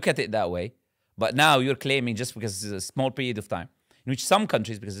 They didn't look at it that way. But now you're claiming, just because it's a small period of time, in which some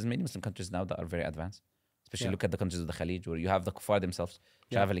countries, because there's many Muslim countries now that are very advanced, especially look at the countries of the Khalij, where you have the kuffar themselves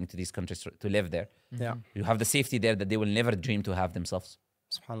traveling to these countries to live there. Yeah. You have the safety there that they will never dream to have themselves.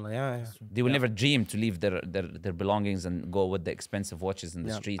 SubhanAllah, yeah. They will never dream to leave their belongings and go with the expensive watches in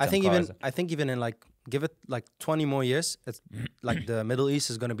the streets. I think even in like, give it like 20 more years, it's like the Middle East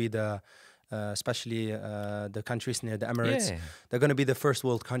is going to be the especially the countries near the Emirates, they're going to be the first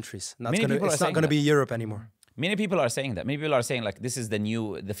world countries. It's not going to be Europe anymore. Many people are saying that. Many people are saying like this is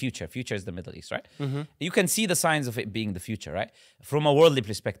the future. Future is the Middle East, right? You can see the signs of it being the future, right? From a worldly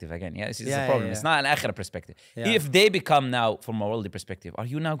perspective, again, yeah, this is the problem. It's not an akhirah perspective. If they become now from a worldly perspective, are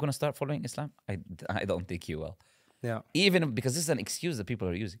you now going to start following Islam? I don't think you will. Yeah. Even because this is an excuse that people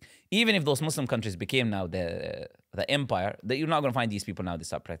are using. Even if those Muslim countries became now the empire, that you're not going to find these people now that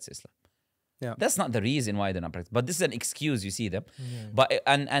start practicing Islam. Yeah. That's not the reason why they're not practicing. But this is an excuse, you see them. But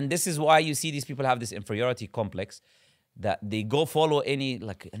and this is why you see these people have this inferiority complex that they go follow any,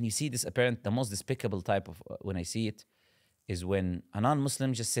 like, and you see this apparent, the most despicable type of, when I see it, is when a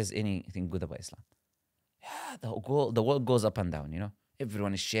non-Muslim just says anything good about Islam. Yeah, the world goes up and down, you know.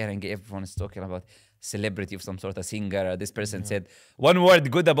 Everyone is sharing it, everyone is talking about celebrity of some sort, a singer, this person said one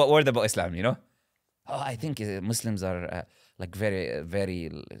word about Islam, you know. Oh, I think Muslims are like very,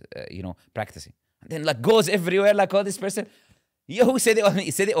 very, practicing. And then like goes everywhere like, oh, this person, who said it? He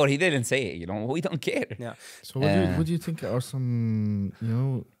said it or he didn't say it, you know. We don't care. Yeah. So what do you think are some,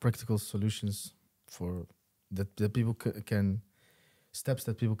 practical solutions for that people can, steps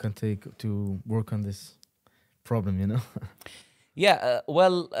that people can take to work on this problem, you know? Yeah,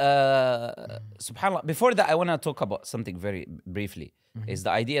 subhanAllah, before that, I want to talk about something very briefly. Is the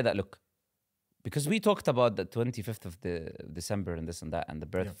idea that, look, because we talked about the 25th of December and this and that, and the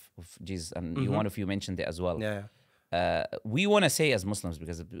birth of Jesus, and one of you mentioned it as well. Yeah. We want to say as Muslims,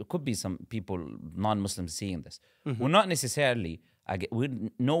 because it could be some people, non-Muslims, seeing this. We're not necessarily,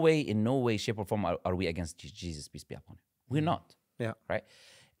 in no way, shape or form are we against Jesus, peace be upon him. We're not. Yeah. Right?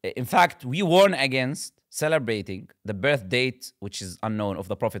 In fact, we warn against celebrating the birth date, which is unknown, of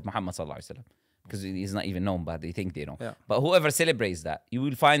the Prophet Muhammad sallallahu alaihi wasallam, because he's not even known, but they think they know. Yeah. But whoever celebrates that, you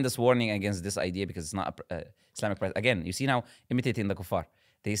will find this warning against this idea, because it's not Islamic practice. Again, you see now imitating the kuffar.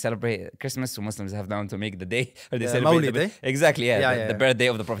 They celebrate Christmas, so Muslims have now to make the day, or they celebrate Mawlid, exactly, the birthday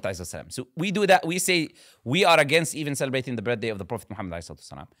of the Prophet ﷺ. So we do that. We say we are against even celebrating the birthday of the Prophet Muhammad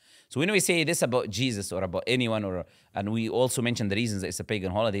ﷺ. So when we say this about Jesus or about anyone, and we also mention the reasons that it's a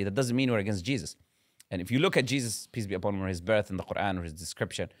pagan holiday, that doesn't mean we're against Jesus. And if you look at Jesus, peace be upon him, or his birth in the Quran or his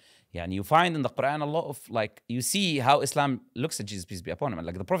description, and you find in the Quran a lot of, like, you see how Islam looks at Jesus, peace be upon him. And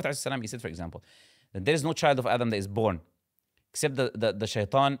like the Prophet ﷺ, he said, for example, that there is no child of Adam that is born except the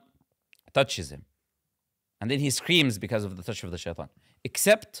shaitan touches him. And then he screams because of the touch of the shaitan.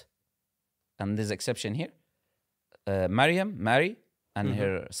 Except, and there's exception here, Mary, and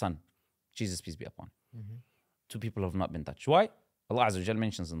her son, Jesus, peace be upon him. Two people have not been touched. Why? Allah Azza wa Jal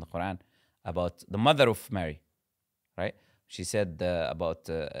mentions in the Quran about the mother of Mary, right? She said about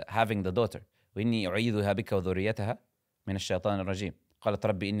having the daughter. وإني أعيذها بك وذريتها من الشيطان الرجيم. قالت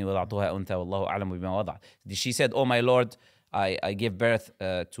ربي إني وضعتها أنثى والله أعلم بما وضع. She said, oh my Lord, I gave birth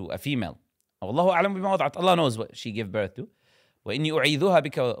to a female. والله أعلم بما وضعت. Allah knows what she gave birth to. وإني أعيذها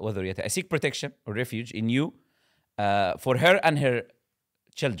بك وذريتها. I seek protection or refuge in you for her and her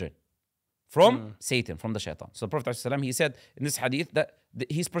children from Satan, from the shaitan. So the Prophet ﷺ, he said in this hadith that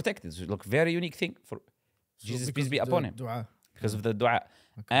he's protected. So look, very unique thing for Jesus, peace be upon him. Because of the dua.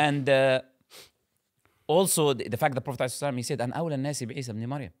 Okay. And also the fact that Prophet ﷺ, he said, أَنْ أَوْلَى النَّاسِ بِعِيسَى بْنِ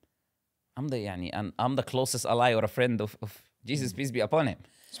مَرْيَمَ. I'm the closest ally or a friend of Jesus, peace be upon him.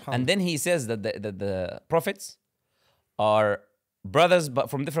 And then he says that the prophets are brothers but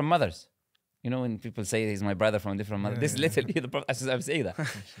from different mothers. You know, when people say he's my brother from a different mother, this literally the Prophet ﷺ saying that.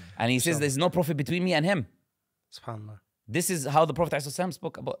 And he says there's no prophet between me and him. SubhanAllah. This is how the Prophet ﷺ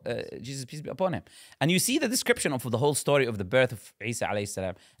spoke about Jesus, peace be upon him. And you see the description of the whole story of the birth of Isa alayhi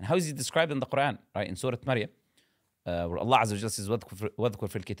salam, and how is he described in the Quran, right? In Surah Maryam, where Allah Azza wa Jalla says,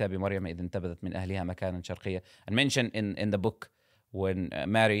 وَاذْكُرْ فِي الْكِتَابِ مَرْيَمَ إِذْ انْتَبَذَتْ مِنْ أَهْلِهَا مَكَانًا شَرْقِيًّا. And mentioned in the book when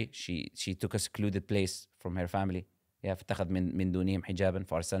Mary, she took a secluded place from her family. فاتخذ من دونهم حجابا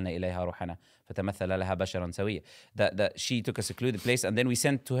فأرسلنا إليها روحنا فتمثل لها بشرا سويا. That she took a secluded place, and then we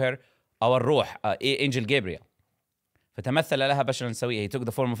sent to her our ruh, angel Gabriel. فتمثل لها بشرا سويا. He took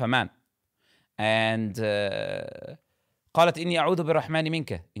the form of a man. And قالت إني أعوذ بالرحمن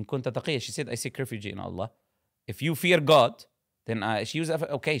منك إن كنت تقيا. She said, I seek refuge in Allah. If you fear God, then she was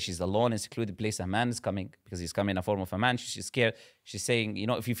okay. She's alone in a secluded place. A man is coming because he's coming in a form of a man. She's scared. She's saying,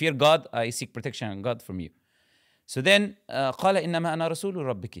 if you fear God, I seek protection in God from you. So then, قال إنما أنا رسول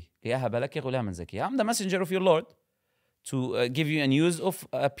ربك لأهب لك غلاما زكيا. I'm the messenger of your Lord to give you a news of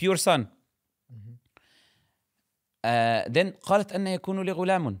a pure son. Then قالت أن يكون لي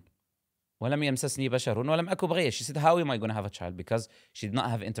غلام ولم يمسسني بشر ولم أكن بغيا. She said, how am I going to have a child? Because she did not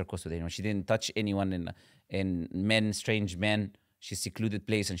have intercourse with anyone. She didn't touch anyone in men, strange men. She's secluded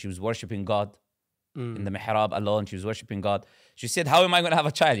place, and she was worshiping God. In the mihrab alone, she was worshiping God. She said, how am I going to have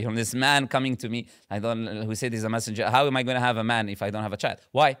a child? This man coming to me, who said he's a messenger. How am I going to have a man if I don't have a child?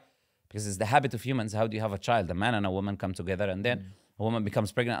 Why? Because it's the habit of humans. How do you have a child? A man and a woman come together, and then a woman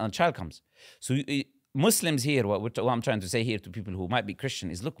becomes pregnant and a child comes. So Muslims here, what I'm trying to say here to people who might be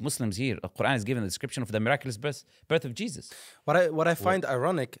Christian is, look, Muslims here, the Quran is given the description of the miraculous birth of Jesus. What I find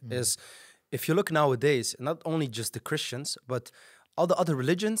ironic is, if you look nowadays, not only just the Christians, but all the other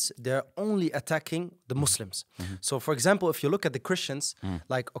religions, they're only attacking the Muslims. So, for example, if you look at the Christians,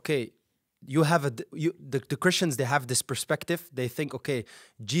 like, okay, you have the Christians, they have this perspective. They think, okay,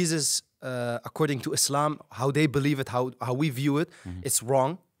 Jesus, according to Islam, how they believe it, how we view it, it's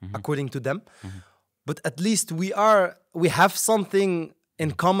wrong according to them. But at least we have something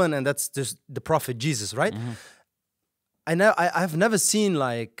in common, and that's just the prophet Jesus, right? I've never seen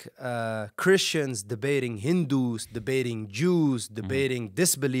like Christians debating Hindus, debating Jews, debating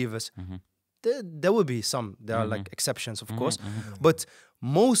disbelievers. There will be some. There are like exceptions, of course, but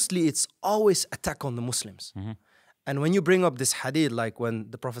mostly it's always attack on the Muslims. And when you bring up this hadith, like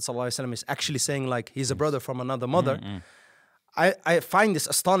when the Prophet ﷺ is actually saying like he's a brother from another mother, I find this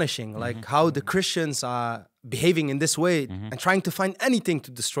astonishing, like how the Christians are behaving in this way and trying to find anything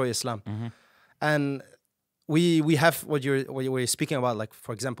to destroy Islam. And we have what you're speaking about, like,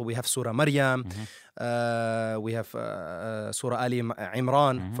 for example, we have Surah Maryam, we have Surah Ali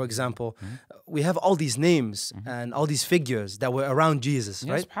Imran, for example. We have all these names and all these figures that were around Jesus,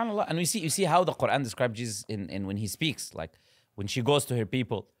 right? SubhanAllah. And you see how the Quran describes Jesus in when he speaks, like when she goes to her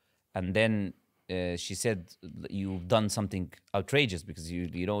people and then she said, you've done something outrageous because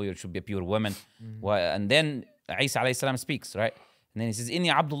you know you should be a pure woman. And then Isa alayhi salam speaks, right? And then he says, Inni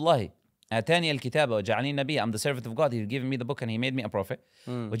Abdullah. آتاني الكتاب وجعلني نبيا. I'm the servant of God. He gave me the book and he made me a prophet.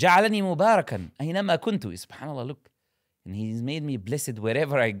 وجعلني مباركا أينما كنت. SubhanAllah, look. And he's made me blessed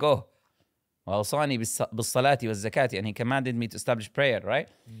wherever I go. وأوصاني بالصلاة والزكاة. And he commanded me to establish prayer, right?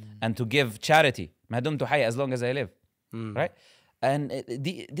 And to give charity. ما دمت حي, as long as I live. Right? And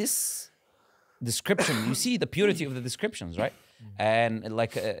this description, you see the purity of the descriptions, right? And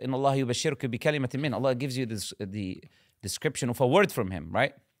like, إن الله يبشرك بكلمة من. Allah gives you the description of a word from him,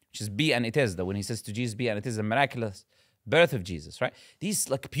 right? Which is be and it is. That when he says to Jesus, be and it is, the miraculous birth of Jesus, right? These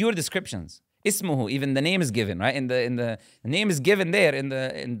like pure descriptions. Ismuhu, even the name is given, right? The name is given there in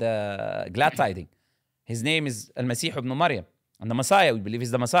the glad tiding. His name is Al-Masih ibn Maryam. And the Messiah, we believe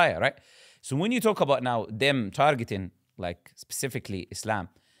he's the Messiah, right? So when you talk about now them targeting like specifically Islam,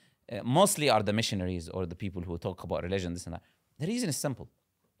 mostly are the missionaries or the people who talk about religion, this and that. The reason is simple.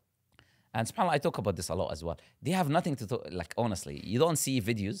 And subhanAllah, I talk about this a lot as well. They have nothing to talk, like honestly, you don't see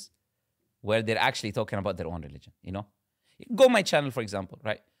videos where they're actually talking about their own religion, you know? Go my channel, for example,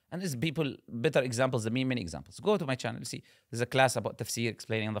 right? And there's people, better examples than me, many examples. Go to my channel, see, there's a class about tafsir,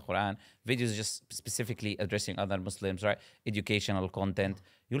 explaining the Quran, videos just specifically addressing other Muslims, right? Educational content.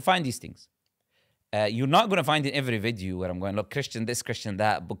 You'll find these things. You're not going to find in every video where I'm going, look, Christian this, Christian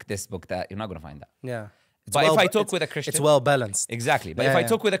that, book this, book that. You're not going to find that. Yeah. But if I talk with a Christian... It's well balanced. Exactly. But if I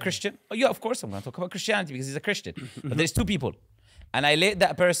talk with a Christian, oh yeah, of course I'm going to talk about Christianity because he's a Christian. But there's two people. And I let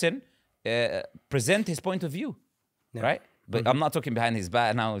that person present his point of view, right? But I'm not talking behind his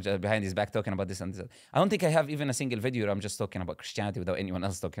back now, just behind his back talking about this and this. I don't think I have even a single video where I'm just talking about Christianity without anyone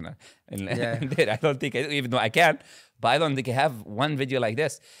else talking there. I don't think, even though I can, but I don't think I have one video like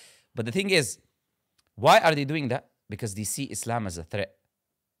this. But the thing is, why are they doing that? Because they see Islam as a threat.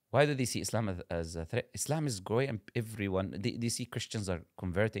 Why do they see Islam as a threat? Islam is growing and everyone, they see Christians are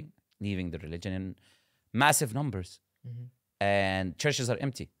converting, leaving the religion in massive numbers. And churches are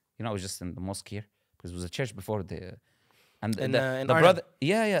empty. You know, I was just in the mosque here, because it was a church before the... And the brother...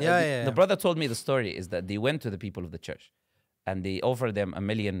 The brother told me the story is that they went to the people of the church and they offered them €1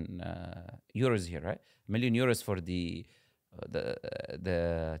 million here, right? €1 million for the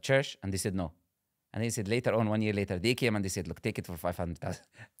church, and they said no. And they said later on, 1 year later, they came and they said, look, take it for 500,000.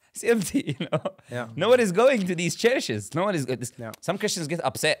 It's empty, you know? Yeah. No one is going to these churches. No one is going. Some Christians get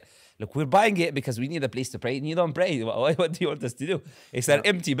upset. Look, we're buying it because we need a place to pray, and you don't pray. What do you want us to do? It's an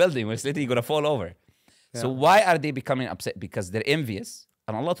empty building. It's literally going to fall over. So why are they becoming upset? Because they're envious.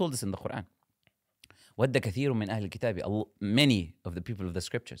 And Allah told us in the Quran, وَدَّ كَثِيرٌ مِّنْ أَهْلِ الْكِتَابِ, many of the people of the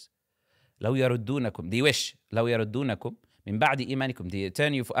scriptures, لَوْ يَرُدُّونَكُمْ, they wish, لَوْ يَرُدُّونَكُمْ مِنْ بَعْدِ إِيمَانِكُمْ, they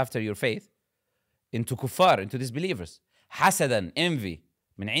turn you after your faith into kuffar, into disbelievers. حسدا, envy,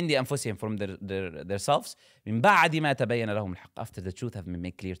 من عند أنفسهم, from their selves, من بعد ما تبين لهم الحق, after the truth have been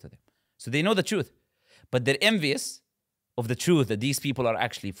made clear to them. So they know the truth, but they're envious of the truth that these people are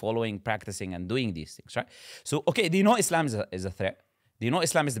actually following, practicing, and doing these things, right? So, okay, they know Islam is a threat. They know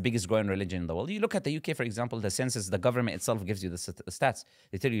Islam is the biggest growing religion in the world. You look at the UK, for example, the census, the government itself gives you the stats.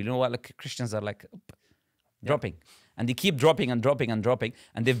 They tell you, you know what, like Christians are like dropping. And they keep dropping and dropping and dropping.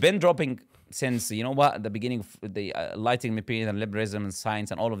 And they've been dropping since, you know what, the beginning of the Enlightenment period and liberalism and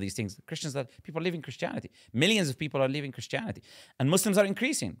science and all of these things. Christians, that people are leaving Christianity. Millions of people are leaving Christianity. And Muslims are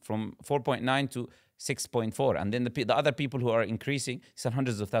increasing from 4.9 to 6.4. And then the other people who are increasing, it's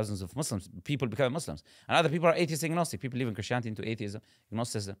hundreds of thousands of Muslims, people become Muslims. And other people are atheist agnostic. People leaving Christianity into atheism,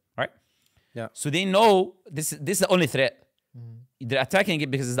 agnosticism, right? Yeah. So they know this is the only threat. They're attacking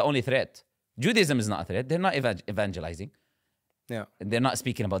it because it's the only threat. Judaism is not a threat. They're not evangelizing. Yeah. They're not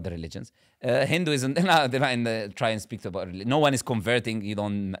speaking about the religions. Hinduism, they're not in the try and speak about religion. No one is converting, you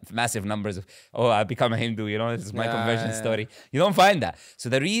know, massive numbers of, oh, I become a Hindu, you know, this is my conversion story. You don't find that. So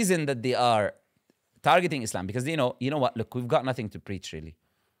the reason that they are targeting Islam, because they know, you know what, look, we've got nothing to preach really.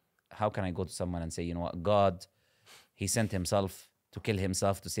 How can I go to someone and say, you know what, God, he sent himself to kill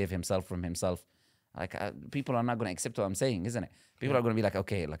himself, to save himself from himself. Like people are not going to accept what I'm saying, isn't it? People are going to be like,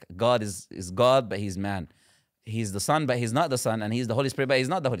 okay, like God is God, but he's man. He's the Son, but he's not the Son. And he's the Holy Spirit, but he's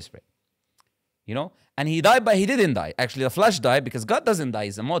not the Holy Spirit. You know? And he died, but he didn't die. Actually, the flesh died because God doesn't die.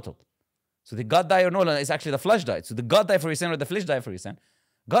 He's immortal. So did God die or no? It's actually the flesh died. So did God die for your sin or the flesh die for your sin?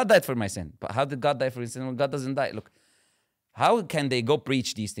 God died for my sin. But how did God die for your sin when God doesn't die? Look, how can they go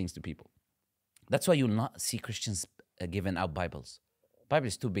preach these things to people? That's why you'll not see Christians giving out Bibles. Bible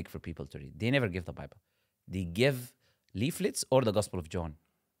is too big for people to read. They never give the Bible. They give leaflets or the Gospel of John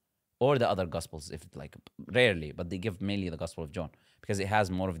or the other Gospels, if like rarely, but they give mainly the Gospel of John because it has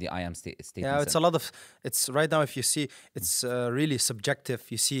more of the I am statements. Yeah, it's a lot of, it's right now, if you see, it's really subjective.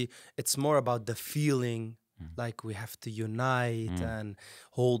 You see, it's more about the feeling, like we have to unite and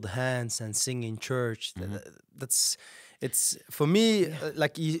hold hands and sing in church. It's for me,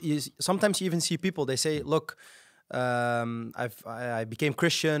 like you sometimes you even see people, they say, look, I became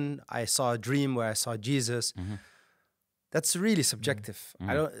Christian. I saw a dream where I saw Jesus. That's really subjective.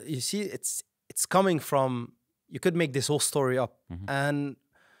 I don't. You see, it's coming from. You could make this whole story up, and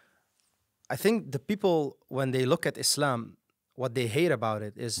I think the people, when they look at Islam, what they hate about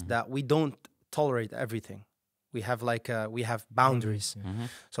it is that we don't tolerate everything. We have we have boundaries.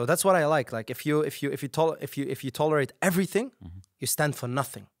 So that's what I like. Like if you tolerate everything, you stand for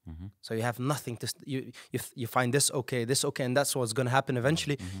nothing. So you have nothing to you find this okay, and that's what's going to happen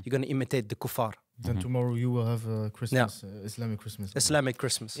eventually. You're going to imitate the kuffar. Then tomorrow you will have Christmas, Islamic Christmas. Islamic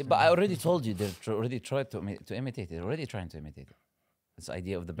Christmas. Yeah, but I already told you they're already tried to imitate it. They're already trying to imitate it. This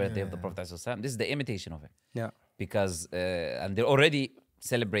idea of the birthday of the Prophet ﷺ. This is the imitation of it. Yeah. Because and they're already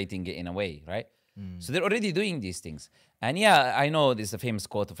celebrating it in a way, right? So they're already doing these things. And yeah, I know there's a famous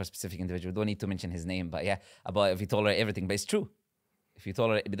quote of a specific individual. Don't need to mention his name, but yeah, about if you tolerate everything. But it's true. If you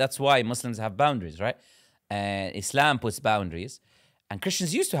tolerate, but that's why Muslims have boundaries, right? And Islam puts boundaries. And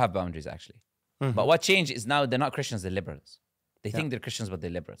Christians used to have boundaries, actually. But what changed is now they're not Christians, they're liberals. They think they're Christians, but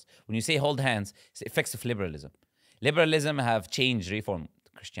they're liberals. When you say hold hands, it's the effects of liberalism. Liberalism have changed, reformed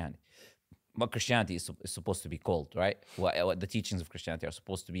Christianity. What Christianity is supposed to be called, right? What the teachings of Christianity are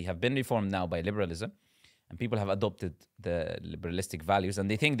supposed to be have been reformed now by liberalism, and people have adopted the liberalistic values, and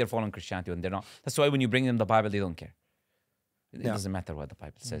they think they're following Christianity when they're not. That's why when you bring them the Bible, they don't care. It doesn't matter what the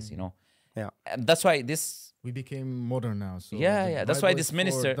Bible says, you know. Yeah, and that's why we became modern now. So that's why this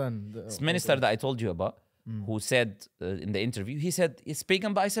minister, that I told you about, who said in the interview, he said, it's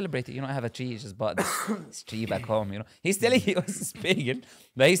pagan, but I celebrate it. You know, I have a tree, just bought this tree back home, you know. He's telling you it's pagan,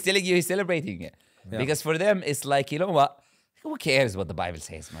 but he's telling you he's celebrating it. Because for them, it's like, you know what? Who cares what the Bible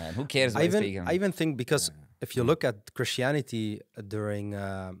says, man? Who cares what it's pagan? I even think because if you look at Christianity during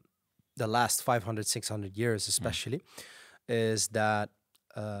the last 500, 600 years especially, is that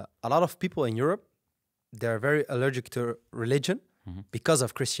a lot of people in Europe, they're very allergic to religion. Because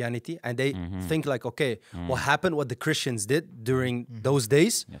of Christianity, and they think like, okay, what happened, what the Christians did during those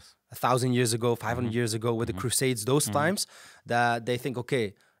days, 1,000 years ago, 500 years ago, with the Crusades, those times, that they think,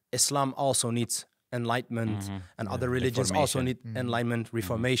 okay, Islam also needs enlightenment, and other religions also need enlightenment,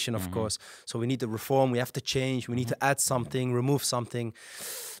 reformation, of course. So we need to reform, we have to change, we need to add something, remove something.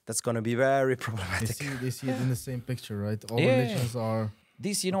 That's going to be very problematic. They see it in the same picture, right? All religions are...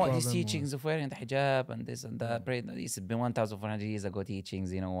 These, you know what, these teachings of wearing the hijab and this and that, these have been 1,400 years ago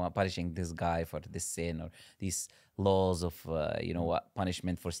teachings, you know, punishing this guy for this sin, or these laws of, you know what,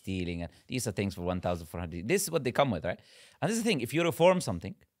 punishment for stealing. And these are things for 1,400. This is what they come with, right? And this is the thing, if you reform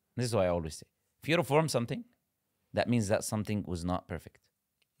something, this is what I always say, if you reform something, that means that something was not perfect.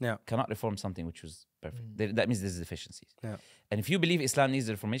 Yeah. Cannot reform something which was perfect. That means there's deficiencies. Yeah. And if you believe Islam needs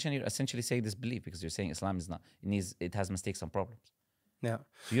reformation, you're essentially saying disbelief, because you're saying Islam is not, it has mistakes and problems. Yeah.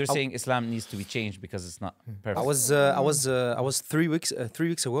 So you're saying Islam needs to be changed because it's not perfect. I was 3 weeks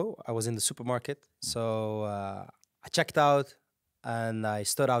ago. I was in the supermarket, so I checked out and I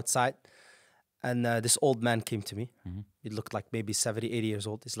stood outside, And this old man came to me. He looked like maybe 70, 80 years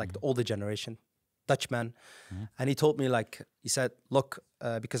old. He's like the older generation, Dutch man. And he told me, like, he said, look,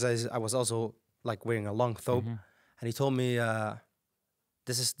 because I was also like wearing a long thobe. And he told me,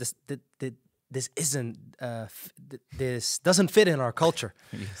 this isn't, this doesn't fit in our culture.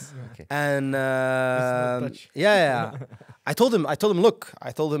 Yes. Okay. And Dutch. yeah. I told him, look,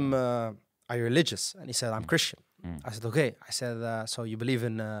 are you religious? And he said, I'm Christian. I said, okay. I said, so you believe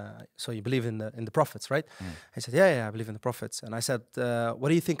in the prophets, right? He said, yeah, I believe in the prophets. And I said, what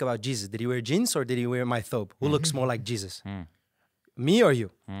do you think about Jesus? Did he wear jeans or did he wear my thobe? Who looks more like Jesus? Me or you?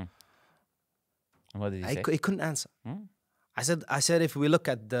 And what did he say? He couldn't answer. I said, if we look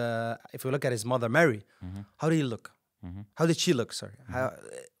at his mother Mary, how did he look? How did she look? Sorry,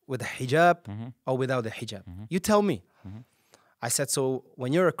 with a hijab or without a hijab? You tell me. I said, so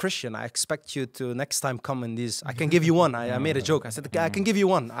when you're a Christian, I expect you to next time come in these. I can give you one. I made a joke. I said, I can give you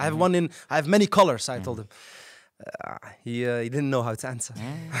one. I have many colors. I told him. He didn't know how to answer.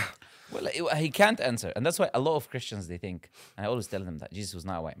 Well, he can't answer, and that's why a lot of Christians, they think, and I always tell them that Jesus was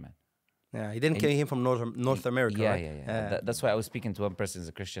not a white man. Yeah, he didn't came from North America. Yeah, right? yeah. That's why I was speaking to one person as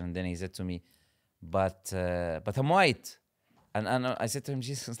a Christian, and then he said to me, but I'm white. And I said to him,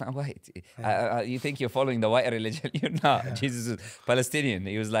 Jesus is not white. You think you're following the white religion? You're not. Jesus is Palestinian.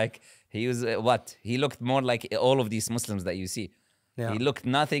 He was what? He looked more like all of these Muslims that you see. Yeah. He looked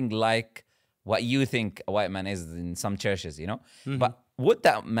nothing like what you think a white man is in some churches, you know? But would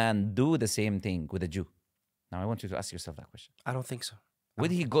that man do the same thing with a Jew? Now, I want you to ask yourself that question. I don't think so.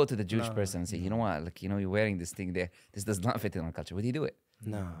 Would he go to the Jewish person and say, you know what, like, you're wearing this thing there. This does not fit in our culture. Would he do it?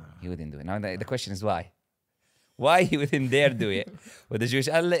 No. He wouldn't do it. Now, the question is why? Why he wouldn't dare do it with the Jewish?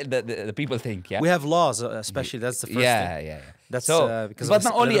 I'll let the people think, yeah? We have laws, especially. That's the first thing. Yeah. That's so, because but of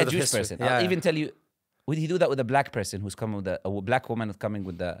not only a bit of Jewish history. person. Yeah, I'll even tell you, would he do that with a black person who's coming with a black woman who's coming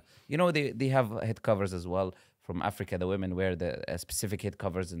with the, they have head covers as well. From Africa, the women wear the specific head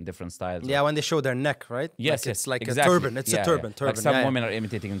covers in different styles. Yeah, when they show their neck, right? Yes, like it's like exactly. a turban. It's a turban. Like some women are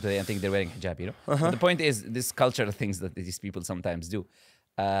imitating them today and think they're wearing hijab, But the point is, this cultural things that these people sometimes do.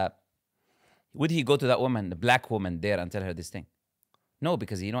 Would he go to that woman, the black woman there, and tell her this thing? No,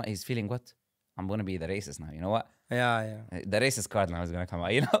 because he's feeling what? I'm going to be the racist now. You know what? Yeah. The racist card now is going to come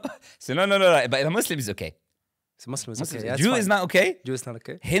out, So no. But the Muslim is okay. So Muslim is okay. Yeah, Jew is not okay. Jew is not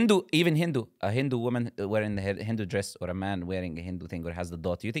okay. Hindu, a Hindu woman wearing the Hindu dress or a man wearing a Hindu thing or has the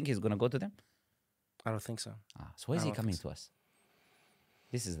dot. Do you think he's going to go to them? I don't think so. So why is he coming to us?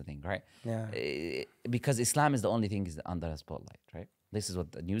 This is the thing, right? Yeah. Because Islam is the only thing is under a spotlight, right? This is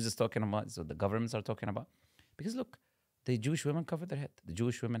what the news is talking about. This is what the governments are talking about. Because look, the Jewish women cover their head. The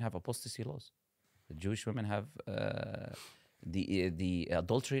Jewish women have apostasy laws. The Jewish women have the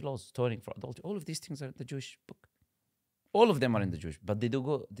adultery laws, stoning for adultery. All of these things are in the Jewish book. All of them are in the Jewish, but they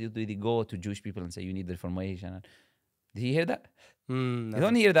go to Jewish people and say you need reformation. Did you hear that? You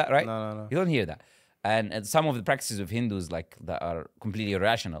don't hear that, right? No. You don't hear that. And some of the practices of Hindus like that are completely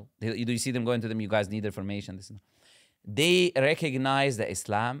irrational. Do you see them going to them? You guys need reformation. This and that. They recognize that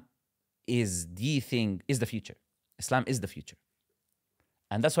Islam is the future. Islam is the future,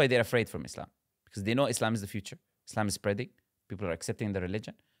 and that's why they're afraid from Islam, because they know Islam is the future. Islam is spreading. People are accepting the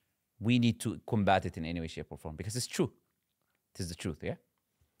religion. We need to combat it in any way, shape, or form because it's true. It is the truth, yeah?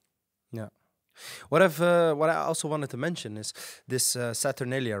 Yeah. What I also wanted to mention is this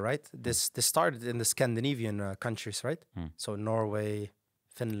Saturnalia, right? This started in the Scandinavian countries, right? So Norway,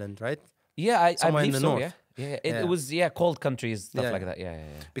 Finland, right? Yeah, I Somewhere believe in the so, north. Yeah. It was cold countries, stuff like that. Yeah.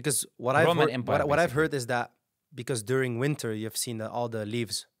 Because what I've heard is that because during winter you've seen that all the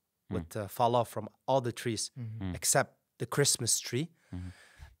leaves would fall off from all the trees except the Christmas tree.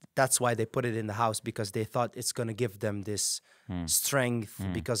 That's why they put it in the house, because they thought it's going to give them this strength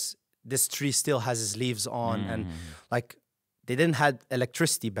because this tree still has its leaves on and like they didn't have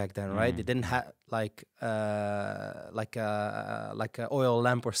electricity back then, right? They didn't have like a oil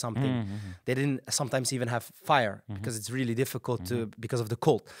lamp or something. They didn't sometimes even have fire because it's really difficult because of the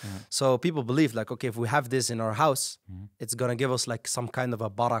cold. So people believe like, okay, if we have this in our house, it's gonna give us like some kind of a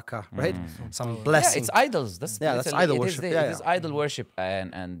barakah, right? Some blessing. Yeah, it's idols. That's idol worship. It is idol worship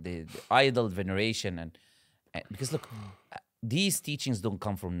and the idol veneration and because look, these teachings don't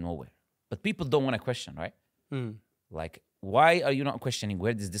come from nowhere, but people don't want to question, right? Like, why are you not questioning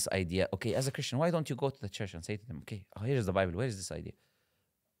where is this idea? Okay, as a Christian, why don't you go to the church and say to them, okay, here's the Bible. Where is this idea?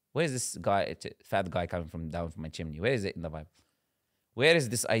 Where is this guy, fat guy coming down from my chimney? Where is it in the Bible? Where is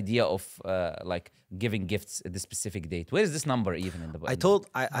this idea of like giving gifts at this specific date? Where is this number even in the Bible?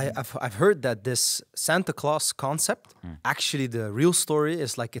 I've heard that this Santa Claus concept, actually the real story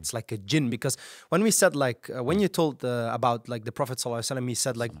is like, it's like a jinn, because when we said like, when you told about like the Prophet Sallallahu Alaihi Wasallam, he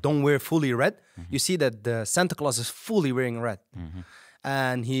said like, don't wear fully red. You see that the Santa Claus is fully wearing red.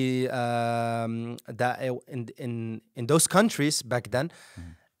 And he, in those countries back then,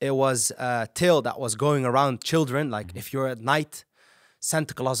 it was a tale that was going around children, like if you're at night,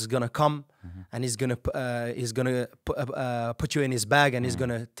 Santa Claus is gonna come and he's gonna put you in his bag and he's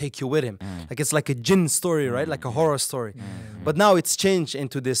gonna take you with him. Like it's like a jinn story, right? Like a horror story. But now it's changed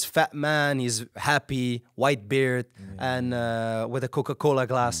into this fat man. He's happy, white beard, and with a Coca-Cola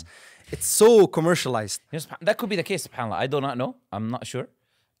glass. It's so commercialized. Yes, that could be the case. SubhanAllah, I do not know. I'm not sure,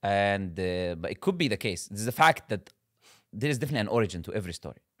 and but it could be the case. This is the fact that there is definitely an origin to every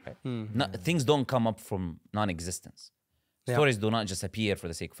story. Right? Things don't come up from non-existence. Stories do not just appear for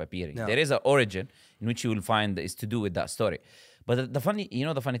the sake of appearing. There is an origin in which you will find is to do with that story. But the funny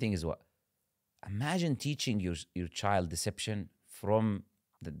thing is what? Imagine teaching your child deception from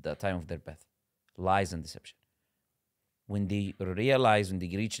the time of their birth. Lies and deception. When they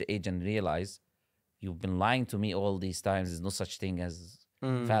reach the age and realize, you've been lying to me all these times, there's no such thing as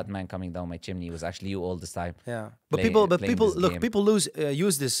fat man coming down my chimney, it was actually you all this time. People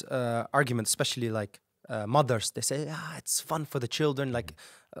use this argument, especially like mothers. They say, it's fun for the children. Like,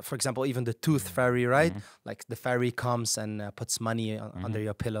 for example, even the tooth fairy, right? Like the fairy comes and puts money under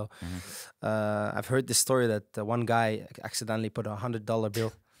your pillow. I've heard this story that one guy accidentally put a $100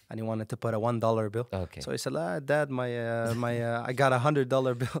 bill and he wanted to put a $1 bill. So he said, Dad, I got a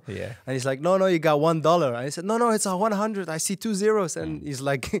 $100 bill. And he's like, no, you got $1. And he said, no, it's a 100. I see 2 zeros. And he's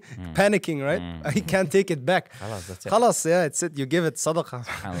like panicking, right? He can't take it back. That's it. It's it. You give it sadaqah.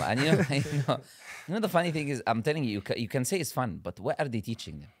 And you know, the funny thing is, I'm telling you, you can say it's fun, but what are they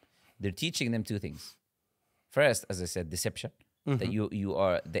teaching them? They're teaching them two things. First, as I said, deception. That you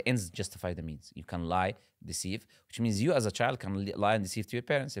are, the ends justify the means. You can lie, deceive, which means you as a child can lie and deceive to your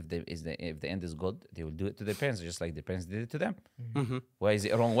parents. If the end is good, they will do it to their parents, just like their parents did it to them. Why is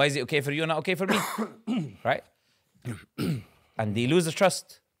it wrong? Why is it okay for you, not okay for me? Right? And they lose the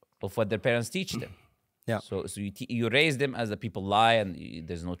trust of what their parents teach them. So you raise them as the people lie and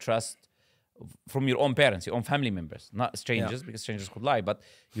there's no trust from your own parents, your own family members, not strangers, because strangers could lie, but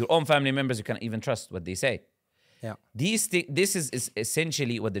your own family members, you can't even trust what they say. This is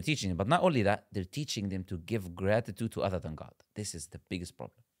essentially what they're teaching them. But not only that, they're teaching them to give gratitude to other than God. This is the biggest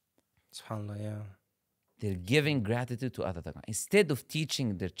problem. SubhanAllah, They're giving gratitude to other than God. Instead of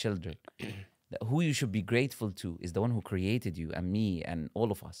teaching their children that who you should be grateful to is the one who created you and me and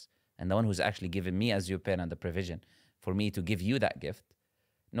all of us, and the one who's actually given me as your parent the provision for me to give you that gift.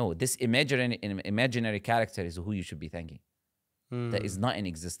 No, this imaginary character is who you should be thanking. That is not in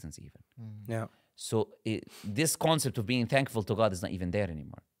existence even. So this concept of being thankful to God is not even there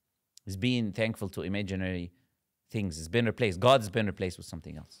anymore. It's being thankful to imaginary things. It's been replaced. God's been replaced with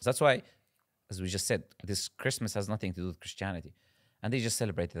something else. That's why, as we just said, this Christmas has nothing to do with Christianity. And they just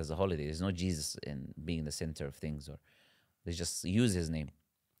celebrate it as a holiday. There's no Jesus in being the center of things, or they just use his name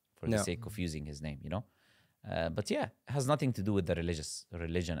for the sake of using his name, you know? But yeah, it has nothing to do with the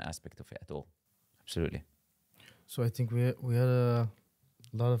religion aspect of it at all. Absolutely. So I think we had a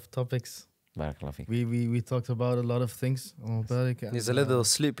lot of topics. Barakallahu. We talked about a lot of things. He's a little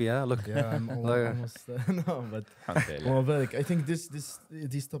sleepy, yeah? Look. Yeah, I'm almost no, but I think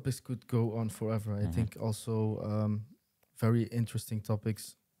these topics could go on forever. I think also very interesting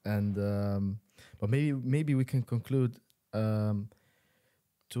topics, and but maybe we can conclude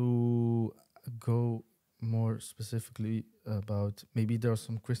to go more specifically about, maybe there are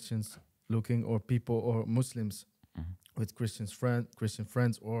some Christians looking, or people, or Muslims with Christian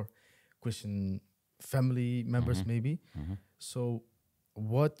friends or Christian family members, maybe. So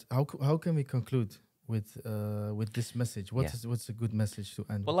how can we conclude with this message? What's a good message to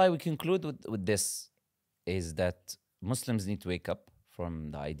end? Well, we conclude with this, is that Muslims need to wake up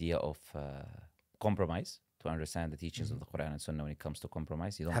from the idea of compromise, to understand the teachings of the Quran and Sunnah. When it comes to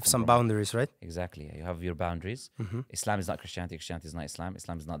compromise, you don't have some boundaries, right? Exactly. You have your boundaries. Islam is not Christianity. Christianity is not Islam.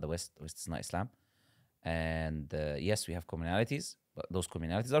 Islam is not the West. West is not Islam. And yes, we have commonalities, but those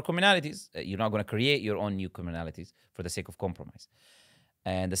commonalities are commonalities. You're not going to create your own new commonalities for the sake of compromise.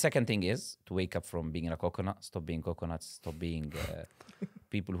 And the second thing is to wake up from being a coconut. Stop being coconuts. Stop being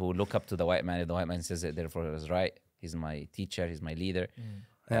people who look up to the white man. If the white man says it, therefore it's right. He's my teacher. He's my leader.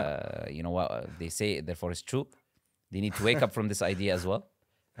 You know what they say, therefore it's true. They need to wake up from this idea as well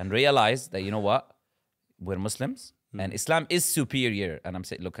and realize that, you know what, we're Muslims. And Islam is superior. And I'm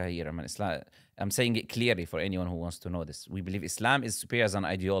saying, look here, I'm saying it clearly for anyone who wants to know this. We believe Islam is superior as an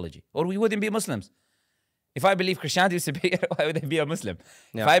ideology, or we wouldn't be Muslims. If I believe Christianity is superior, why would I be a Muslim?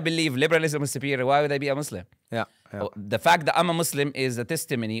 If I believe liberalism is superior, why would I be a Muslim? The fact that I'm a Muslim is a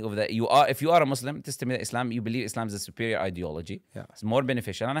testimony of that if you are a Muslim, testimony that Islam, you believe Islam is a superior ideology. It's more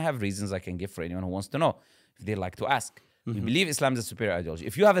beneficial. And I have reasons I can give for anyone who wants to know, if they like to ask. We believe Islam is a superior ideology.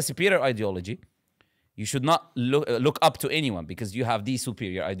 If you have a superior ideology, you should not look up to anyone because you have the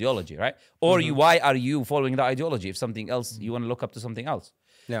superior ideology, right? Or why are you following the ideology if something else, you want to look up to something else?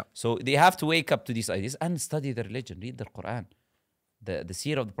 So they have to wake up to these ideas and study the religion, read the Quran, the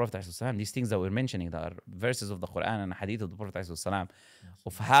seerah of the Prophet ﷺ, these things that we're mentioning, that are verses of the Quran and hadith of the Prophet ﷺ,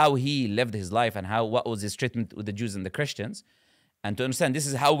 of how he lived his life and what was his treatment with the Jews and the Christians, and to understand this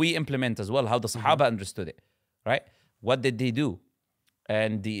is how we implement as well, how the Sahaba understood it, right? What did they do?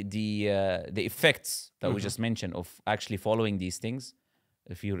 And the effects that we just mentioned of actually following these things,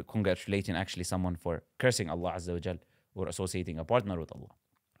 if you're congratulating actually someone for cursing Allah Azza wa Jal or associating a partner with Allah.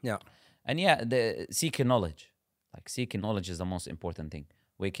 And the seeking knowledge. Like seeking knowledge is the most important thing.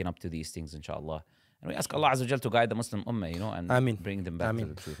 Waking up to these things, inshallah. And we ask Allah Azza wa Jal to guide the Muslim ummah, and bring them back to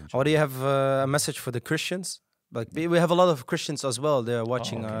the truth. Or do you have a message for the Christians? Like we have a lot of Christians as well. They're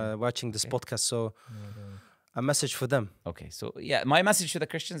watching watching this podcast. So a message for them. Okay, so my message to the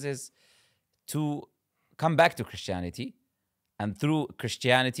Christians is to come back to Christianity. And through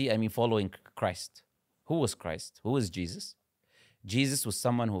Christianity, I mean following Christ. Who was Christ? Who was Jesus? Jesus was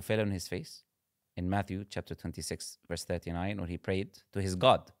someone who fell on his face in Matthew chapter 26, verse 39, when he prayed to his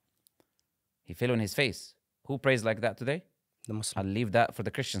God. He fell on his face. Who prays like that today? The Muslim. I'll leave that for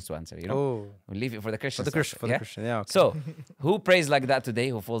the Christians to answer, We'll leave it for the Christians. For the Christian, okay. So, who prays like that today,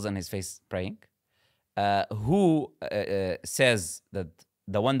 who falls on his face praying? Who says that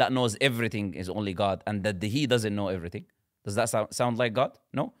the one that knows everything is only God and that he doesn't know everything? Does that sound like God?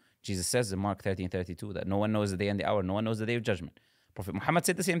 No. Jesus says in Mark 13:32 that no one knows the day and the hour, no one knows the day of judgment. Prophet Muhammad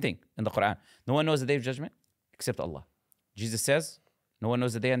said the same thing in the Quran. No one knows the day of judgment except Allah. Jesus says, no one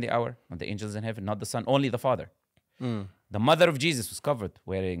knows the day and the hour, not the angels in heaven, not the Son, only the Father. The mother of Jesus was covered,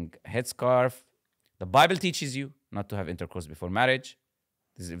 wearing a headscarf. The Bible teaches you not to have intercourse before marriage.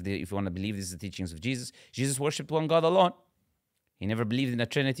 If you want to believe this is the teachings of Jesus. Jesus worshipped one God alone. He never believed in a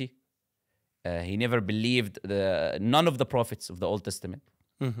Trinity. He never believed none of the prophets of the Old Testament.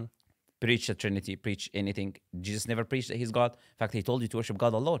 Preach the Trinity, preach anything. Jesus never preached that he's God. In fact, he told you to worship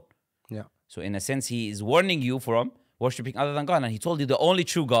God alone. So in a sense, he is warning you from worshiping other than God. And he told you the only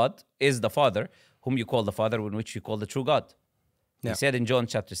true God is the Father, whom you call the Father, in which you call the true God. He said in John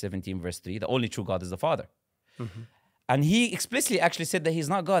chapter 17, verse 3, the only true God is the Father. And he explicitly actually said that he's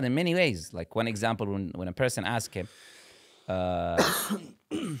not God in many ways. Like one example, when a person asked him, oh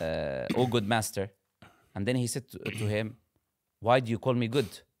good master, and then he said to him, why do you call me good?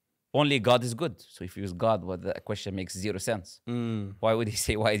 Only God is good. So if he was God, the question makes zero sense. Why would he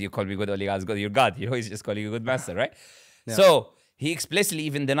say, why do you call me good? Only God is good. You're God. He's just calling you a good master, right? So he explicitly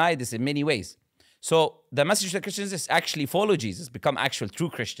even denied this in many ways. So the message to the Christians is actually follow Jesus, become actual true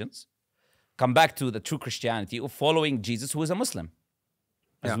Christians, come back to the true Christianity of following Jesus, who is a Muslim.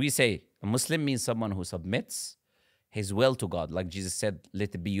 As we say, a Muslim means someone who submits his will to God. Like Jesus said,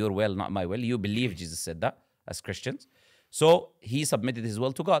 let it be your will, not my will. You believe Jesus said that as Christians. So he submitted his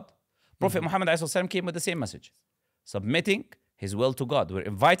will to God. Prophet Muhammad ﷺ came with the same message, submitting his will to God. We're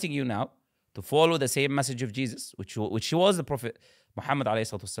inviting you now to follow the same message of Jesus, which was the Prophet Muhammad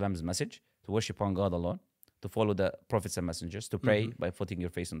ﷺ's message, to worship on God alone, to follow the prophets and messengers, to pray by putting your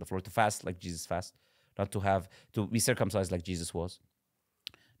face on the floor, to fast like Jesus fasted, not to be circumcised like Jesus was,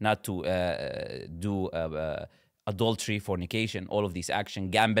 not to do adultery, fornication, all of these action,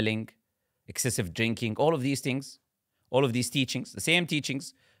 gambling, excessive drinking, all of these things, all of these teachings, the same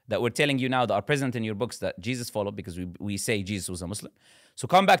teachings that we're telling you now that are present in your books that Jesus followed, because we say Jesus was a Muslim. So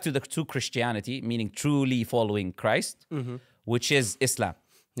come back to the true Christianity, meaning truly following Christ, which is Islam.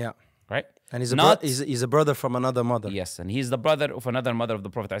 Right? And he's a brother from another mother. Yes, and he's the brother of another mother of the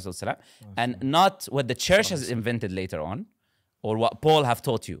Prophet ﷺ, and not what the church has invented later on, or what Paul have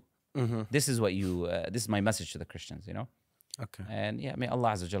taught you. This is what this is my message to the Christians, Okay. And may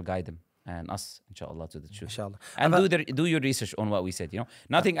Allah Azza wa Jal guide them and us, inshallah, to the truth. Inshallah. And do your research on what we said.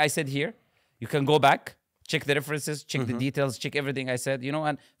 Nothing I said here. You can go back, check the references, check the details, check everything I said.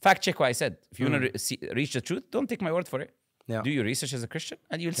 And fact check what I said. If you want to reach the truth, don't take my word for it. Do your research as a Christian,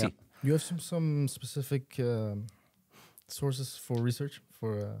 and you'll see. You have some specific sources for research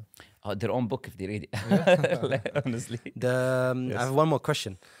for their own book if they read it. Honestly. I have one more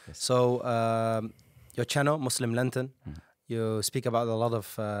question. So your channel, Muslim Lenten, you speak about a lot of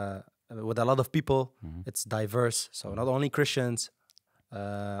with a lot of people. It's diverse. So not only Christians,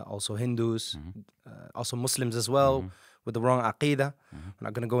 also Hindus, also Muslims as well, with the wrong aqidah. I'm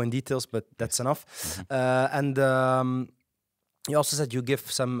not going to go in details, but that's enough. And you also said you give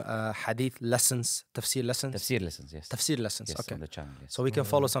some hadith lessons, tafsir lessons. Tafsir lessons, yes. Tafsir lessons, Yes, okay. on the channel, yes. So we can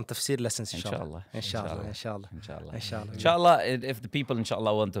follow some tafsir lessons, Inshallah. inshallah. Inshallah. Inshallah. Inshallah. Inshallah. Inshallah, if the people,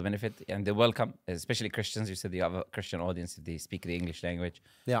 inshallah, want to benefit, and they're welcome, especially Christians. You said you have a Christian audience, if they speak the English language.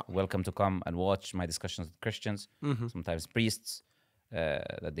 Yeah. Welcome to come and watch my discussions with Christians, sometimes priests,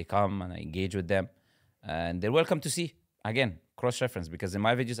 that they come and I engage with them. And they're welcome to see, again, cross-reference, because in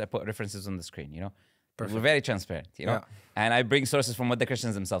my videos, I put references on the screen, you know. Perfect. We're very transparent, you know, and I bring sources from what the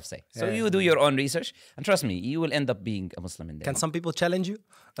Christians themselves say. So you do your own research, and trust me, you will end up being a Muslim in there. Can some people challenge you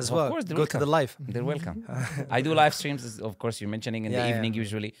as well? Of course, go to the live. They're welcome. I do live streams, of course, you're mentioning in the evening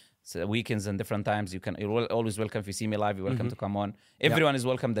usually. So weekends and different times. You're always welcome. If you see me live, you're welcome to come on. Everyone is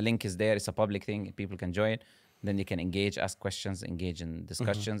welcome. The link is there. It's a public thing. People can join. Then you can engage, ask questions, engage in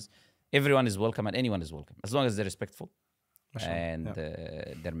discussions. Everyone is welcome, and anyone is welcome, as long as they're respectful. And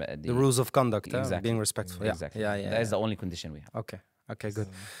the rules of conduct, being respectful. Exactly. That is the only condition we have. Okay, good.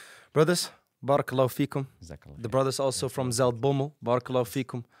 Brothers, Barakallahu feekoum. The brothers also from Zeld Bommel, Barakallahu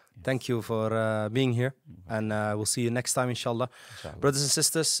feekoum. Thank you for being here, and we'll see you next time, inshallah. Brothers and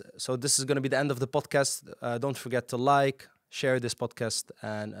sisters, so this is going to be the end of the podcast. Don't forget to like, share this podcast,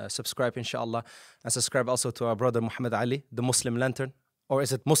 and subscribe, inshallah. And subscribe also to our brother Muhammad Ali, the Muslim Lantern. Or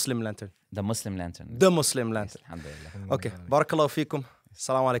is it Muslim Lantern? The Muslim Lantern. The Muslim Lantern. Yes, alhamdulillah. Okay. Barakallahu feekum.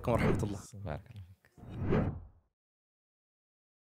 Assalamu alaikum wa rahmatullah. Barakallahu.